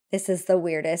this is the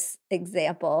weirdest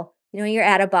example, you're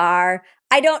at a bar.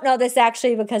 I don't know this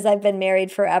actually because I've been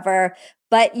married forever,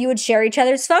 but you would share each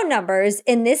other's phone numbers.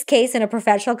 In this case, in a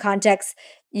professional context,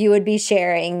 you would be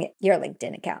sharing your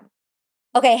LinkedIn account.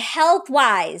 Okay,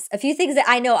 health-wise, a few things that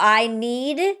I know I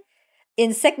need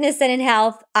in sickness and in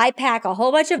health. I pack a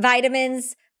whole bunch of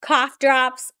vitamins, cough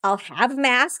drops. I'll have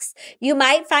masks. You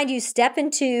might find you step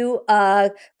into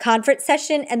a conference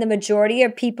session and the majority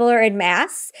of people are in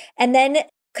masks. And then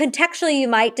contextually, you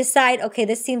might decide, okay,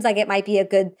 this seems like it might be a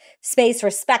good space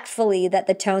respectfully that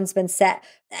the tone's been set.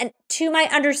 And to my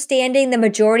understanding, the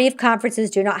majority of conferences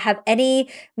do not have any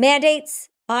mandates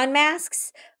on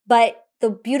masks. But the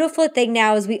beautiful thing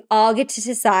now is we all get to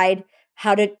decide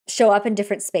how to show up in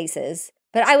different spaces.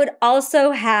 But I would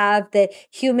also have the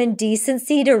human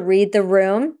decency to read the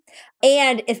room.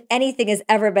 And if anything has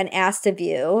ever been asked of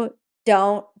you,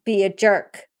 don't be a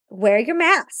jerk. Wear your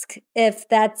mask if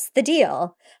that's the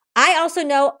deal. I also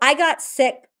know I got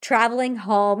sick traveling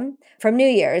home from New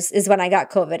Year's is when I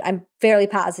got COVID. I'm fairly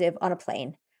positive on a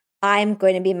plane. I'm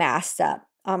going to be masked up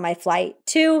on my flight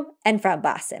to and from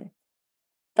Boston.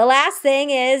 The last thing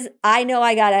is I know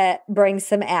I got to bring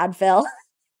some Advil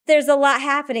There's a lot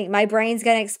happening. My brain's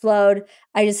going to explode.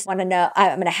 I just want to know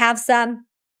I'm going to have some.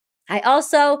 I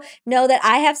also know that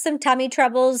I have some tummy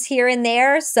troubles here and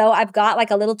there. So I've got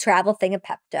like a little travel thing of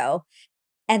Pepto.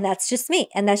 And that's just me.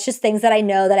 And that's just things that I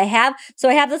know that I have. So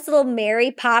I have this little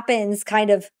Mary Poppins kind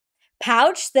of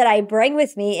pouch that I bring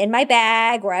with me in my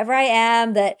bag, wherever I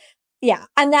am. Yeah,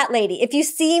 I'm that lady. If you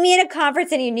see me at a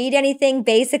conference and you need anything,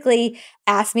 basically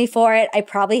ask me for it. I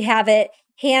probably have it.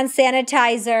 Hand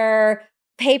sanitizer,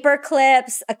 paper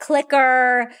clips, a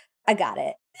clicker. I got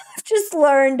it. I've just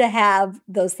learned to have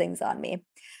those things on me.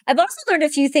 I've also learned a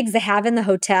few things to have in the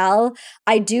hotel.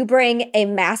 I do bring a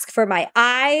mask for my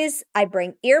eyes. I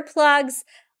bring earplugs.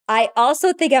 I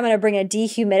also think I'm going to bring a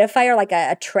dehumidifier, like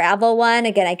a travel one.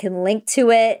 Again, I can link to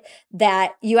it,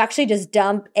 that you actually just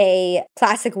dump a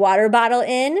plastic water bottle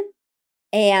in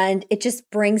and it just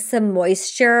brings some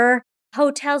moisture.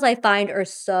 Hotels, I find, are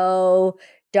so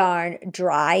darn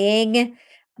drying.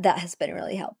 That has been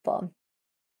really helpful.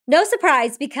 No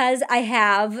surprise, because I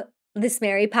have this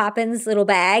Mary Poppins little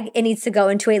bag, it needs to go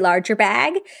into a larger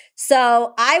bag.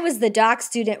 So I was the doc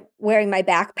student wearing my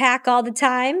backpack all the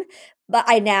time. But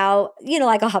I now,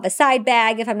 like I'll have a side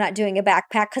bag if I'm not doing a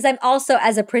backpack, because I'm also,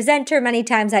 as a presenter, many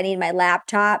times I need my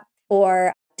laptop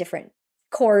or different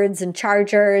cords and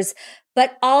chargers.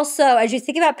 But also, as you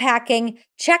think about packing,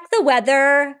 check the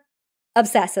weather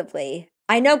obsessively.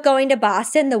 I know going to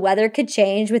Boston, the weather could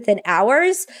change within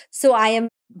hours. So I am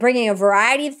bringing a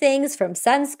variety of things, from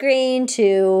sunscreen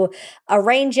to a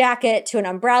rain jacket to an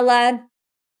umbrella,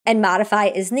 and modify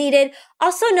as needed.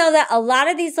 Also know that a lot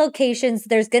of these locations,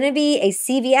 there's going to be a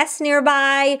CVS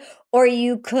nearby, or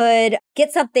you could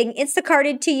get something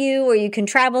Instacarted to you, or you can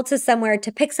travel to somewhere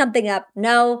to pick something up.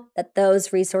 Know that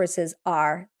those resources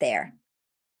are there.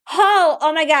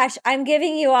 Oh my gosh, I'm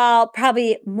giving you all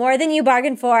probably more than you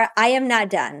bargained for. I am not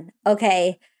done.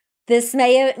 Okay. This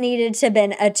may have needed to have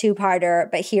been a two-parter,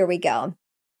 but here we go.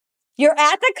 You're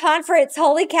at the conference.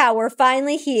 Holy cow, we're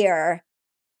finally here.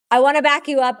 I want to back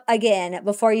you up again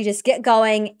before you just get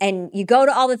going and you go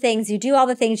to all the things, you do all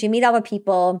the things, you meet all the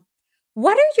people.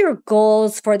 What are your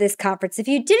goals for this conference? If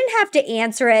you didn't have to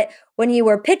answer it when you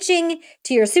were pitching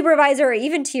to your supervisor or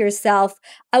even to yourself,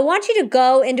 I want you to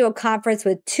go into a conference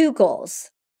with two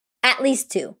goals, at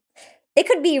least two. It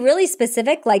could be really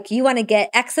specific, like you want to get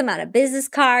X amount of business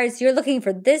cards, you're looking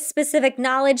for this specific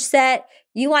knowledge set,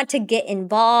 you want to get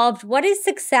involved. What is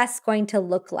success going to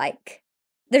look like?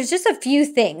 There's just a few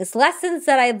things, lessons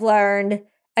that I've learned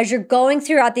as you're going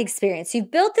throughout the experience.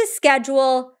 You've built this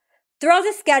schedule, throw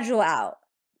the schedule out.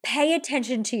 Pay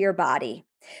attention to your body.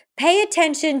 Pay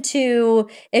attention to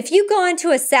if you go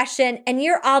into a session and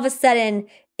you're all of a sudden,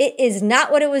 it is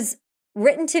not what it was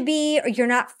written to be, or you're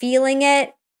not feeling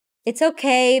it. It's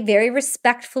okay, very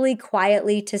respectfully,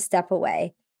 quietly, to step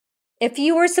away. If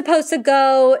you were supposed to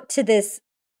go to this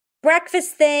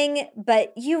breakfast thing,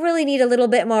 but you really need a little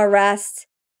bit more rest,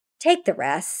 take the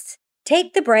rest.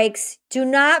 Take the breaks. Do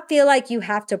not feel like you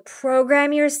have to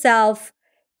program yourself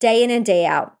day in and day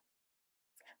out.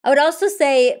 I would also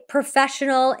say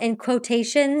professional in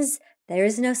quotations. There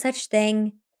is no such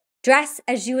thing. Dress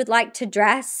as you would like to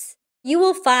dress. You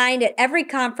will find at every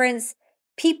conference,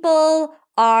 people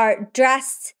are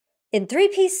dressed in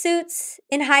three-piece suits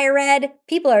in higher ed.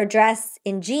 People are dressed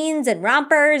in jeans and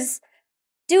rompers.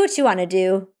 Do what you want to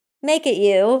do. Make it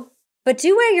you. But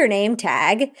do wear your name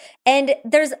tag. And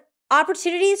there's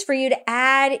opportunities for you to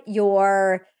add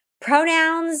your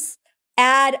pronouns,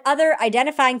 add other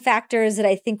identifying factors that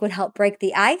I think would help break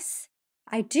the ice.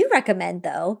 I do recommend,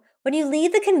 though, when you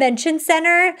leave the convention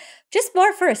center, just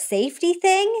more for a safety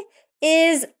thing,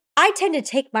 is I tend to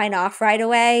take mine off right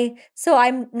away, so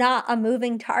I'm not a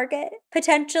moving target,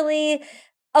 potentially.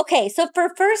 Okay, so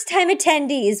for first-time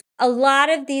attendees, a lot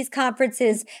of these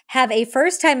conferences have a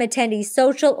first-time attendee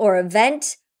social or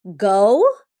event. Go,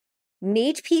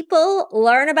 meet people,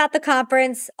 learn about the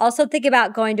conference. Also think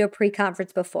about going to a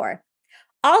pre-conference before.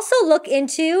 Also look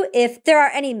into if there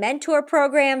are any mentor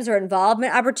programs or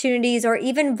involvement opportunities or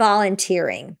even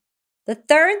volunteering. The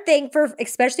third thing for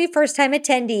especially first-time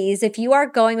attendees, if you are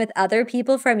going with other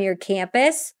people from your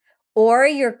campus or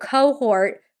your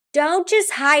cohort, don't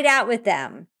just hide out with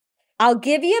them. I'll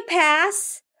give you a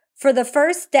pass for the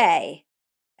first day.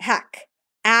 Heck,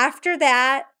 after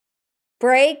that,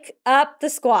 break up the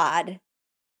squad.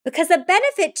 Because the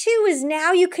benefit too is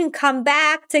now you can come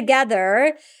back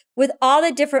together with all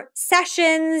the different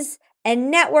sessions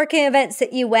and networking events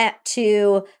that you went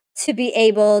to be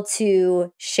able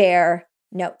to share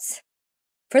notes.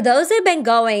 For those that have been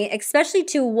going, especially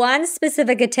to one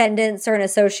specific attendance or an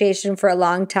association for a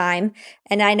long time,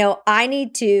 and I know I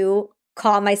need to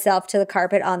call myself to the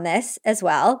carpet on this as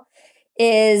well,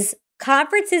 is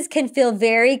conferences can feel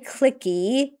very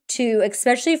cliquey to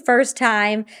especially first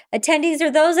time attendees or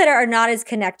those that are not as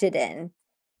connected in.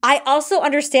 I also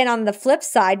understand on the flip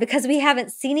side, because we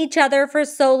haven't seen each other for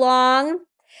so long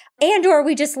and or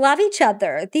we just love each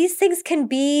other. These things can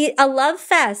be a love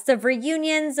fest of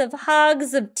reunions, of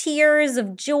hugs, of tears,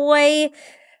 of joy.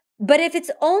 But if it's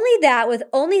only that with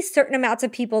only certain amounts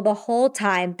of people the whole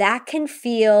time, that can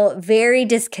feel very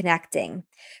disconnecting.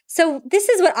 So this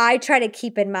is what I try to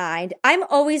keep in mind. I'm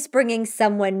always bringing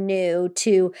someone new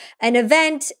to an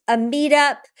event, a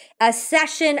meetup, a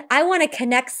session. I want to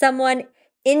connect someone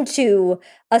into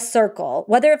a circle,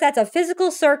 whether if that's a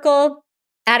physical circle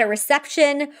at a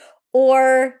reception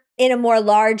or in a more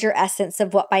larger essence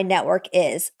of what my network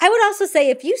is. I would also say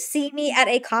if you see me at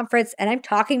a conference and I'm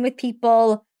talking with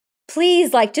people,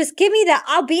 please, just give me that.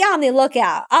 I'll be on the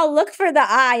lookout. I'll look for the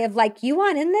eye of you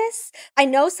want in this? I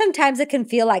know sometimes it can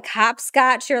feel like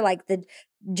hopscotch or like the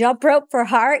jump rope for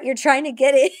heart. You're trying to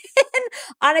get in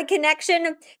on a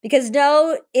connection because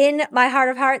no, in my heart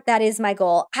of heart, that is my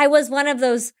goal. I was one of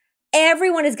those.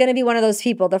 Everyone is going to be one of those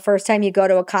people the first time you go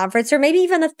to a conference or maybe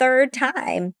even the third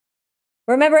time.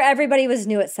 Remember, everybody was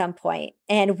new at some point.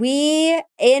 And we,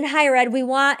 in higher ed, we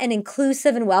want an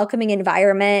inclusive and welcoming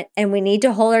environment, and we need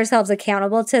to hold ourselves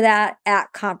accountable to that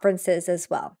at conferences as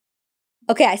well.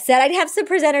 Okay, I said I'd have some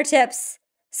presenter tips,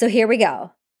 so here we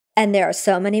go. And there are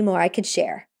so many more I could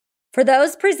share. For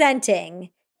those presenting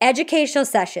educational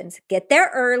sessions, get there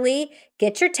early,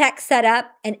 get your tech set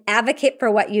up, and advocate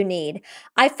for what you need.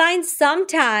 I find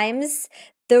sometimes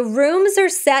the rooms are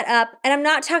set up, and I'm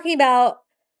not talking about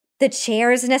the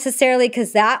chairs necessarily,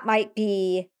 because that might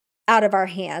be out of our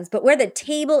hands. But where the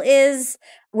table is,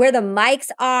 where the mics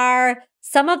are,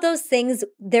 some of those things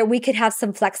there we could have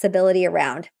some flexibility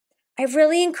around. I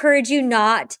really encourage you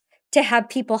not to have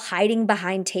people hiding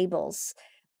behind tables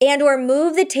and or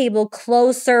move the table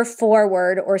closer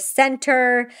forward or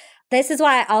center. This is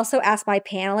why I also ask my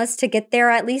panelists to get there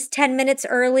at least 10 minutes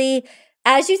early.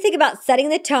 As you think about setting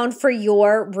the tone for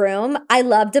your room, I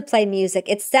love to play music.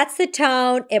 It sets the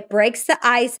tone, it breaks the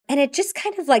ice, and it just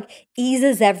kind of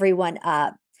eases everyone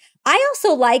up. I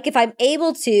also if I'm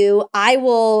able to, I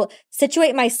will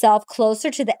situate myself closer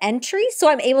to the entry so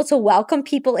I'm able to welcome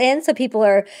people in so people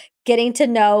are getting to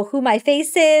know who my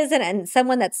face is and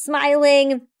someone that's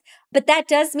smiling. But that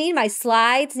does mean my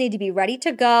slides need to be ready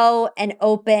to go and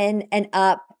open and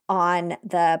up on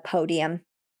the podium.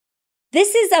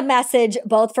 This is a message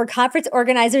both for conference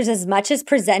organizers as much as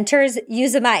presenters.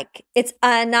 Use a mic. It's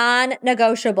a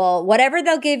non-negotiable. Whatever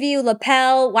they'll give you,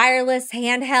 lapel, wireless,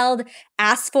 handheld,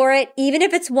 ask for it. Even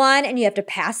if it's one and you have to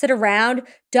pass it around,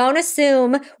 don't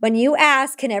assume when you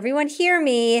ask, can everyone hear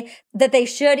me, that they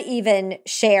should even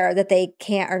share that they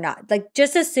can't or not.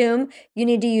 Just assume you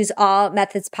need to use all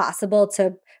methods possible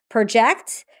to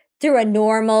project through a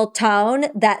normal tone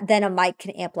that then a mic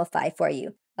can amplify for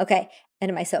you. Okay.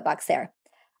 Into my soapbox there.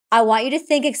 I want you to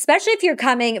think, especially if you're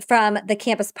coming from the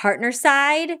campus partner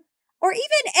side, or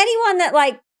even anyone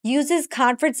that uses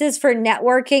conferences for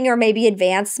networking or maybe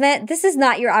advancement, this is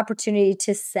not your opportunity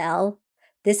to sell.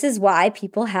 This is why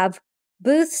people have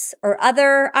booths or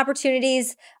other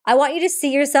opportunities. I want you to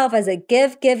see yourself as a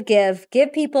give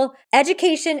people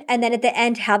education, and then at the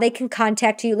end, how they can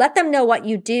contact you. Let them know what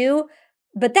you do.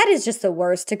 But that is just the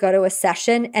worst, to go to a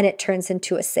session and it turns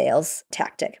into a sales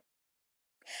tactic.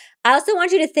 I also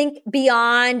want you to think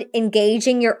beyond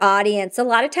engaging your audience. A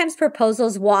lot of times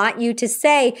proposals want you to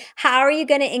say, how are you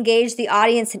going to engage the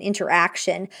audience in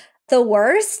interaction? The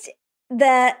worst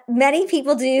that many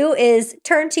people do is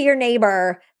turn to your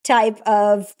neighbor type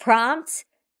of prompt.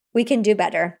 We can do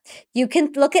better. You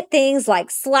can look at things like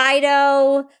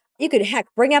Slido. You could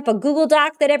bring up a Google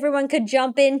Doc that everyone could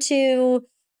jump into,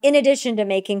 in addition to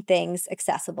making things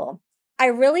accessible. I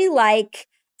really like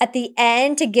at the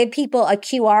end to give people a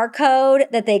QR code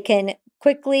that they can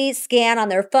quickly scan on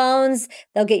their phones.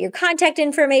 They'll get your contact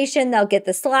information. They'll get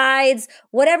the slides,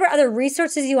 whatever other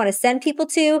resources you want to send people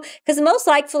to. Because most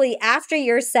likely after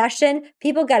your session,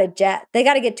 people got a jet. They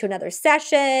got to get to another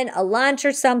session, a lunch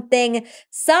or something.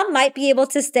 Some might be able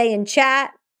to stay and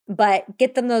chat, but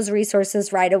get them those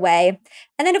resources right away.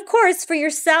 And then, of course, for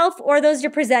yourself or those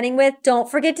you're presenting with,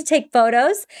 don't forget to take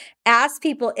photos. Ask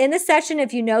people in the session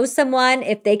if you know someone,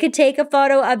 if they could take a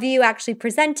photo of you actually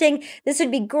presenting. This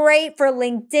would be great for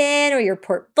LinkedIn or your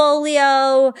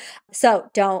portfolio. So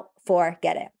don't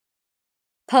forget it.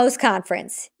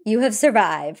 Post-conference, you have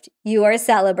survived. You are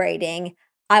celebrating.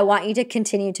 I want you to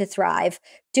continue to thrive.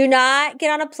 Do not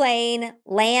get on a plane,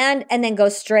 land, and then go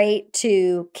straight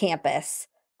to campus.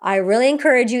 I really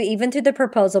encourage you, even through the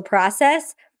proposal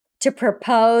process, to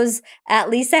propose at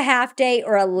least a half day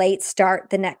or a late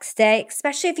start the next day,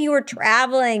 especially if you were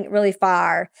traveling really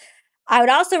far. I would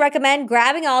also recommend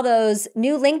grabbing all those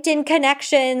new LinkedIn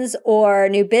connections or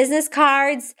new business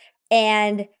cards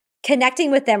and connecting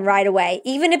with them right away.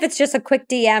 Even if it's just a quick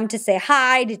DM to say,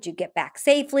 hi, did you get back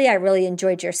safely? I really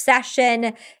enjoyed your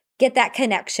session. Get that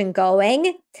connection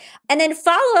going. And then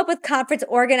follow up with conference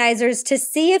organizers to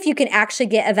see if you can actually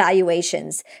get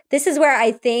evaluations. This is where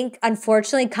I think,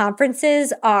 unfortunately,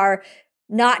 conferences are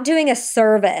not doing a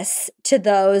service to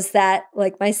those that,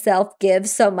 like myself, give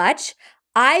so much.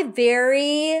 I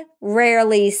very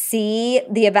rarely see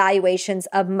the evaluations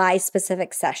of my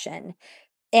specific session.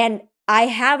 And I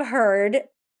have heard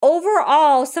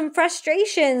overall some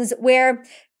frustrations where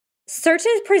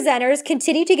certain presenters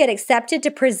continue to get accepted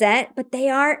to present, but they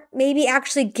aren't maybe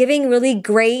actually giving really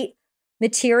great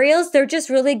materials. They're just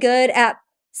really good at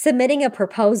submitting a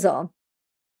proposal.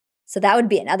 So that would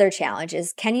be another challenge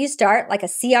is, can you start like a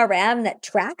CRM that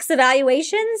tracks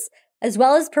evaluations as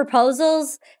well as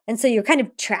proposals? And so you're kind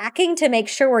of tracking to make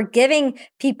sure we're giving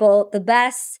people the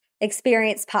best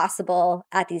experience possible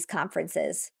at these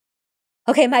conferences.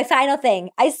 Okay, my final thing.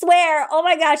 I swear, oh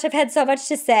my gosh, I've had so much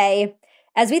to say.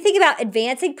 As we think about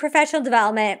advancing professional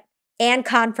development and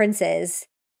conferences,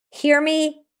 hear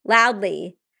me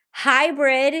loudly.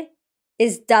 Hybrid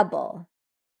is double.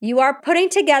 You are putting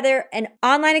together an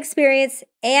online experience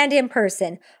and in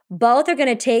person. Both are going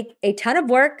to take a ton of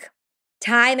work,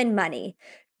 time, and money.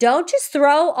 Don't just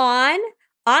throw on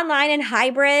online and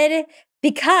hybrid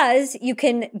because you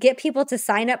can get people to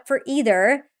sign up for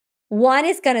either. One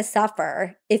is going to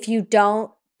suffer if you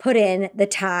don't put in the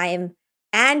time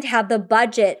and have the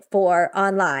budget for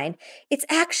online. It's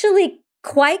actually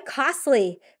quite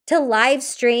costly to live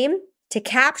stream, to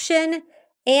caption,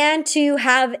 and to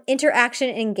have interaction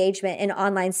and engagement in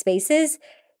online spaces,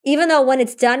 even though when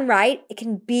it's done right, it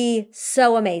can be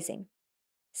so amazing.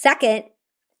 Second,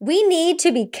 we need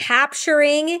to be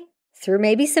capturing through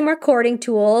maybe some recording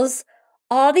tools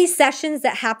all these sessions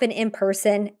that happen in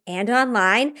person and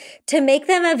online to make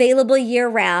them available year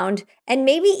round and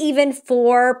maybe even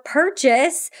for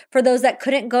purchase for those that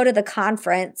couldn't go to the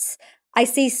conference. I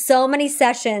see so many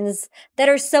sessions that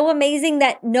are so amazing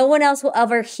that no one else will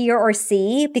ever hear or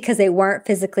see because they weren't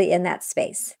physically in that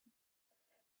space.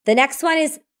 The next one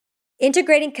is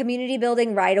integrating community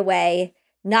building right away,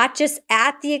 not just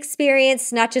at the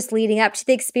experience, not just leading up to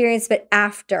the experience, but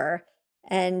after.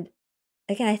 And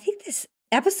again, I think this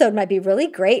episode might be really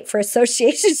great for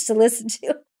associations to listen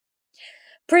to.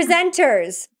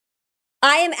 Presenters,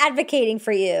 I am advocating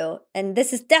for you, and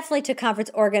this is definitely to conference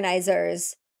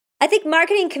organizers. I think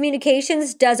marketing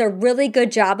communications does a really good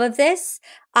job of this.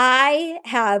 I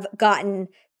have gotten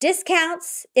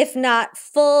discounts, if not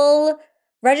full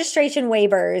registration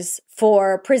waivers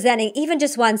for presenting even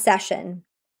just one session.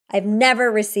 I've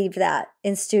never received that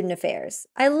in student affairs.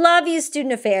 I love you,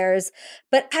 student affairs,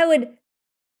 but I would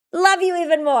love you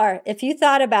even more if you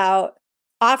thought about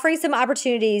offering some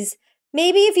opportunities.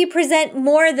 Maybe if you present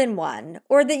more than one,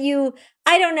 or that you,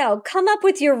 I don't know, come up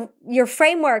with your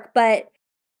framework, but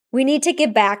we need to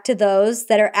get back to those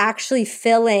that are actually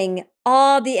filling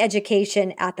all the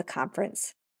education at the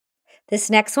conference. This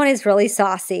next one is really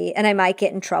saucy, and I might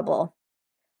get in trouble.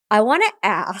 I want to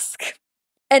ask,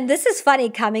 and this is funny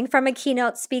coming from a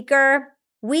keynote speaker,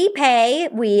 we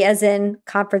as in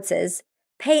conferences,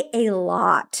 pay a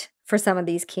lot for some of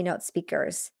these keynote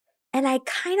speakers. And I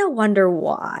kind of wonder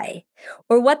why,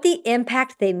 or what the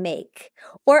impact they make.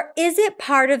 Or is it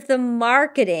part of the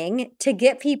marketing to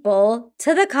get people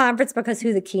to the conference because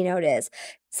who the keynote is?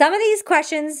 Some of these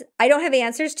questions I don't have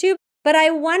answers to, but I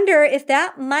wonder if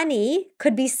that money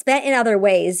could be spent in other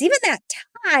ways. Even that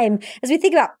time, as we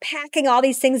think about packing all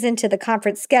these things into the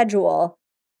conference schedule,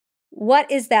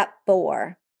 what is that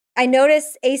for? I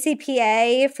noticed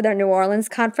ACPA for their New Orleans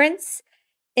conference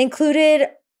included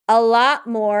a lot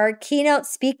more keynote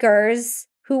speakers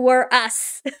who were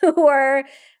us, who were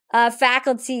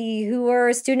faculty, who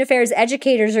were student affairs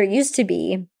educators or used to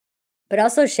be. But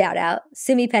also shout out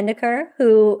Sumi Pendekar,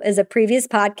 who is a previous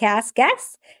podcast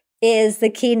guest, is the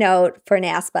keynote for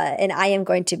NASPA. And I am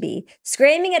going to be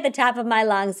screaming at the top of my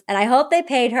lungs. And I hope they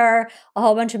paid her a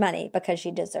whole bunch of money because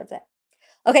she deserves it.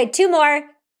 Okay, two more.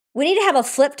 We need to have a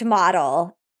flipped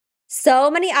model. So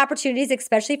many opportunities,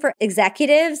 especially for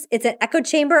executives. It's an echo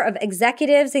chamber of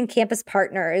executives and campus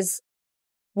partners.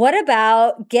 What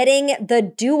about getting the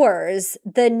doers,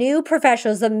 the new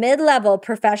professionals, the mid-level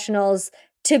professionals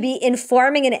to be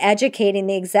informing and educating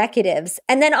the executives?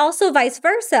 And then also vice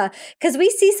versa, because we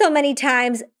see so many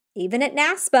times, even at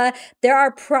NASPA, there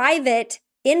are private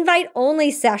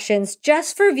invite-only sessions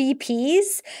just for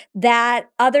VPs that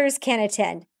others can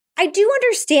attend. I do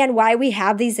understand why we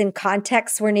have these in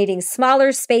contexts we're needing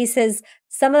smaller spaces.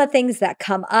 Some of the things that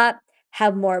come up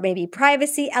have more maybe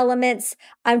privacy elements.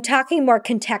 I'm talking more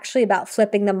contextually about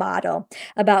flipping the model,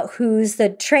 about who's the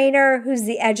trainer, who's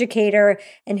the educator,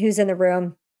 and who's in the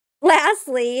room.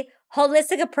 Lastly,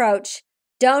 holistic approach.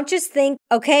 Don't just think,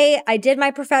 okay, I did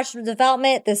my professional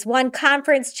development, this one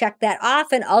conference, check that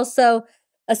off, and also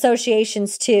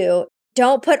associations too.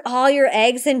 Don't put all your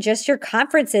eggs in just your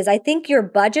conferences. I think your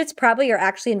budgets probably are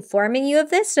actually informing you of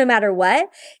this no matter what,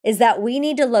 is that we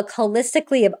need to look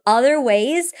holistically of other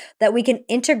ways that we can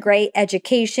integrate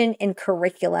education and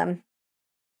curriculum.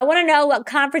 I want to know what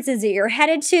conferences that you're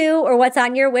headed to or what's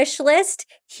on your wish list.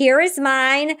 Here is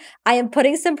mine. I am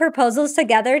putting some proposals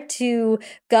together to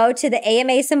go to the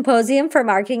AMA Symposium for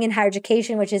Marketing and Higher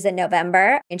Education, which is in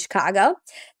November in Chicago.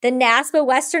 The NASPA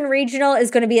Western Regional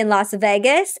is going to be in Las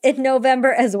Vegas in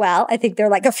November as well. I think they're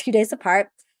like a few days apart.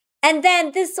 And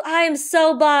then I am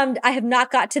so bummed I have not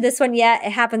got to this one yet.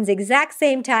 It happens the exact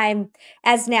same time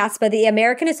as NASPA, the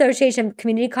American Association of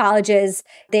Community Colleges.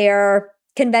 Their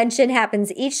convention happens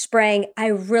each spring. I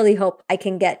really hope I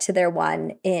can get to their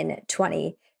one in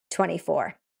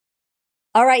 2024.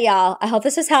 All right, y'all. I hope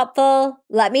this was helpful.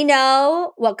 Let me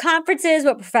know what conferences,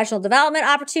 what professional development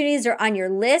opportunities are on your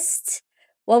list.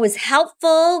 What was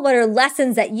helpful? What are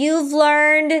lessons that you've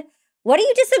learned? What do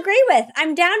you disagree with?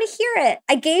 I'm down to hear it.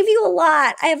 I gave you a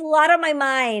lot. I have a lot on my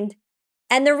mind.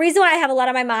 And the reason why I have a lot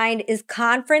on my mind is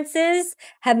conferences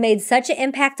have made such an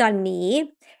impact on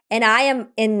me. And I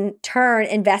am, in turn,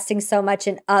 investing so much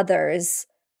in others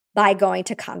by going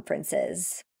to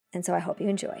conferences. And so I hope you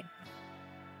enjoy.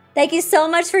 Thank you so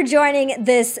much for joining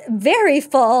this very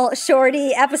full,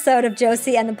 shorty episode of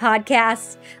Josie and the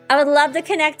podcast. I would love to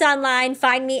connect online.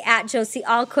 Find me at Josie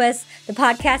Ahlquist. The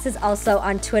podcast is also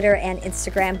on Twitter and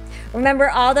Instagram. Remember,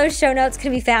 all those show notes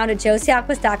can be found at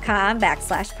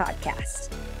josieahlquist.com/podcast.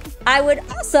 I would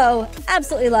also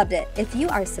absolutely love it if you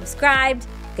are subscribed,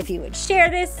 if you would share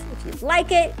this, if you'd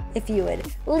like it, if you would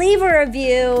leave a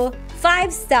review,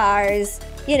 5 stars,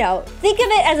 think of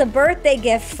it as a birthday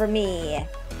gift for me.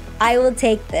 I will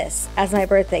take this as my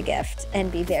birthday gift and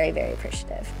be very, very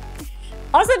appreciative.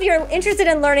 Also, if you're interested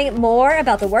in learning more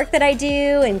about the work that I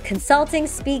do in consulting,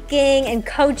 speaking, and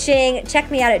coaching, check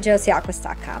me out at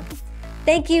josieahlquist.com.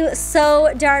 Thank you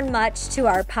so darn much to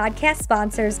our podcast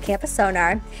sponsors, Campus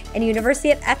Sonar and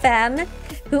University of FM,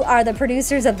 who are the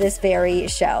producers of this very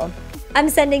show. I'm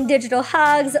sending digital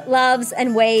hugs, loves,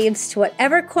 and waves to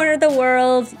whatever corner of the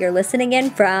world you're listening in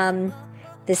from.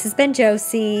 This has been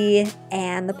Josie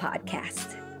and the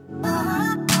podcast.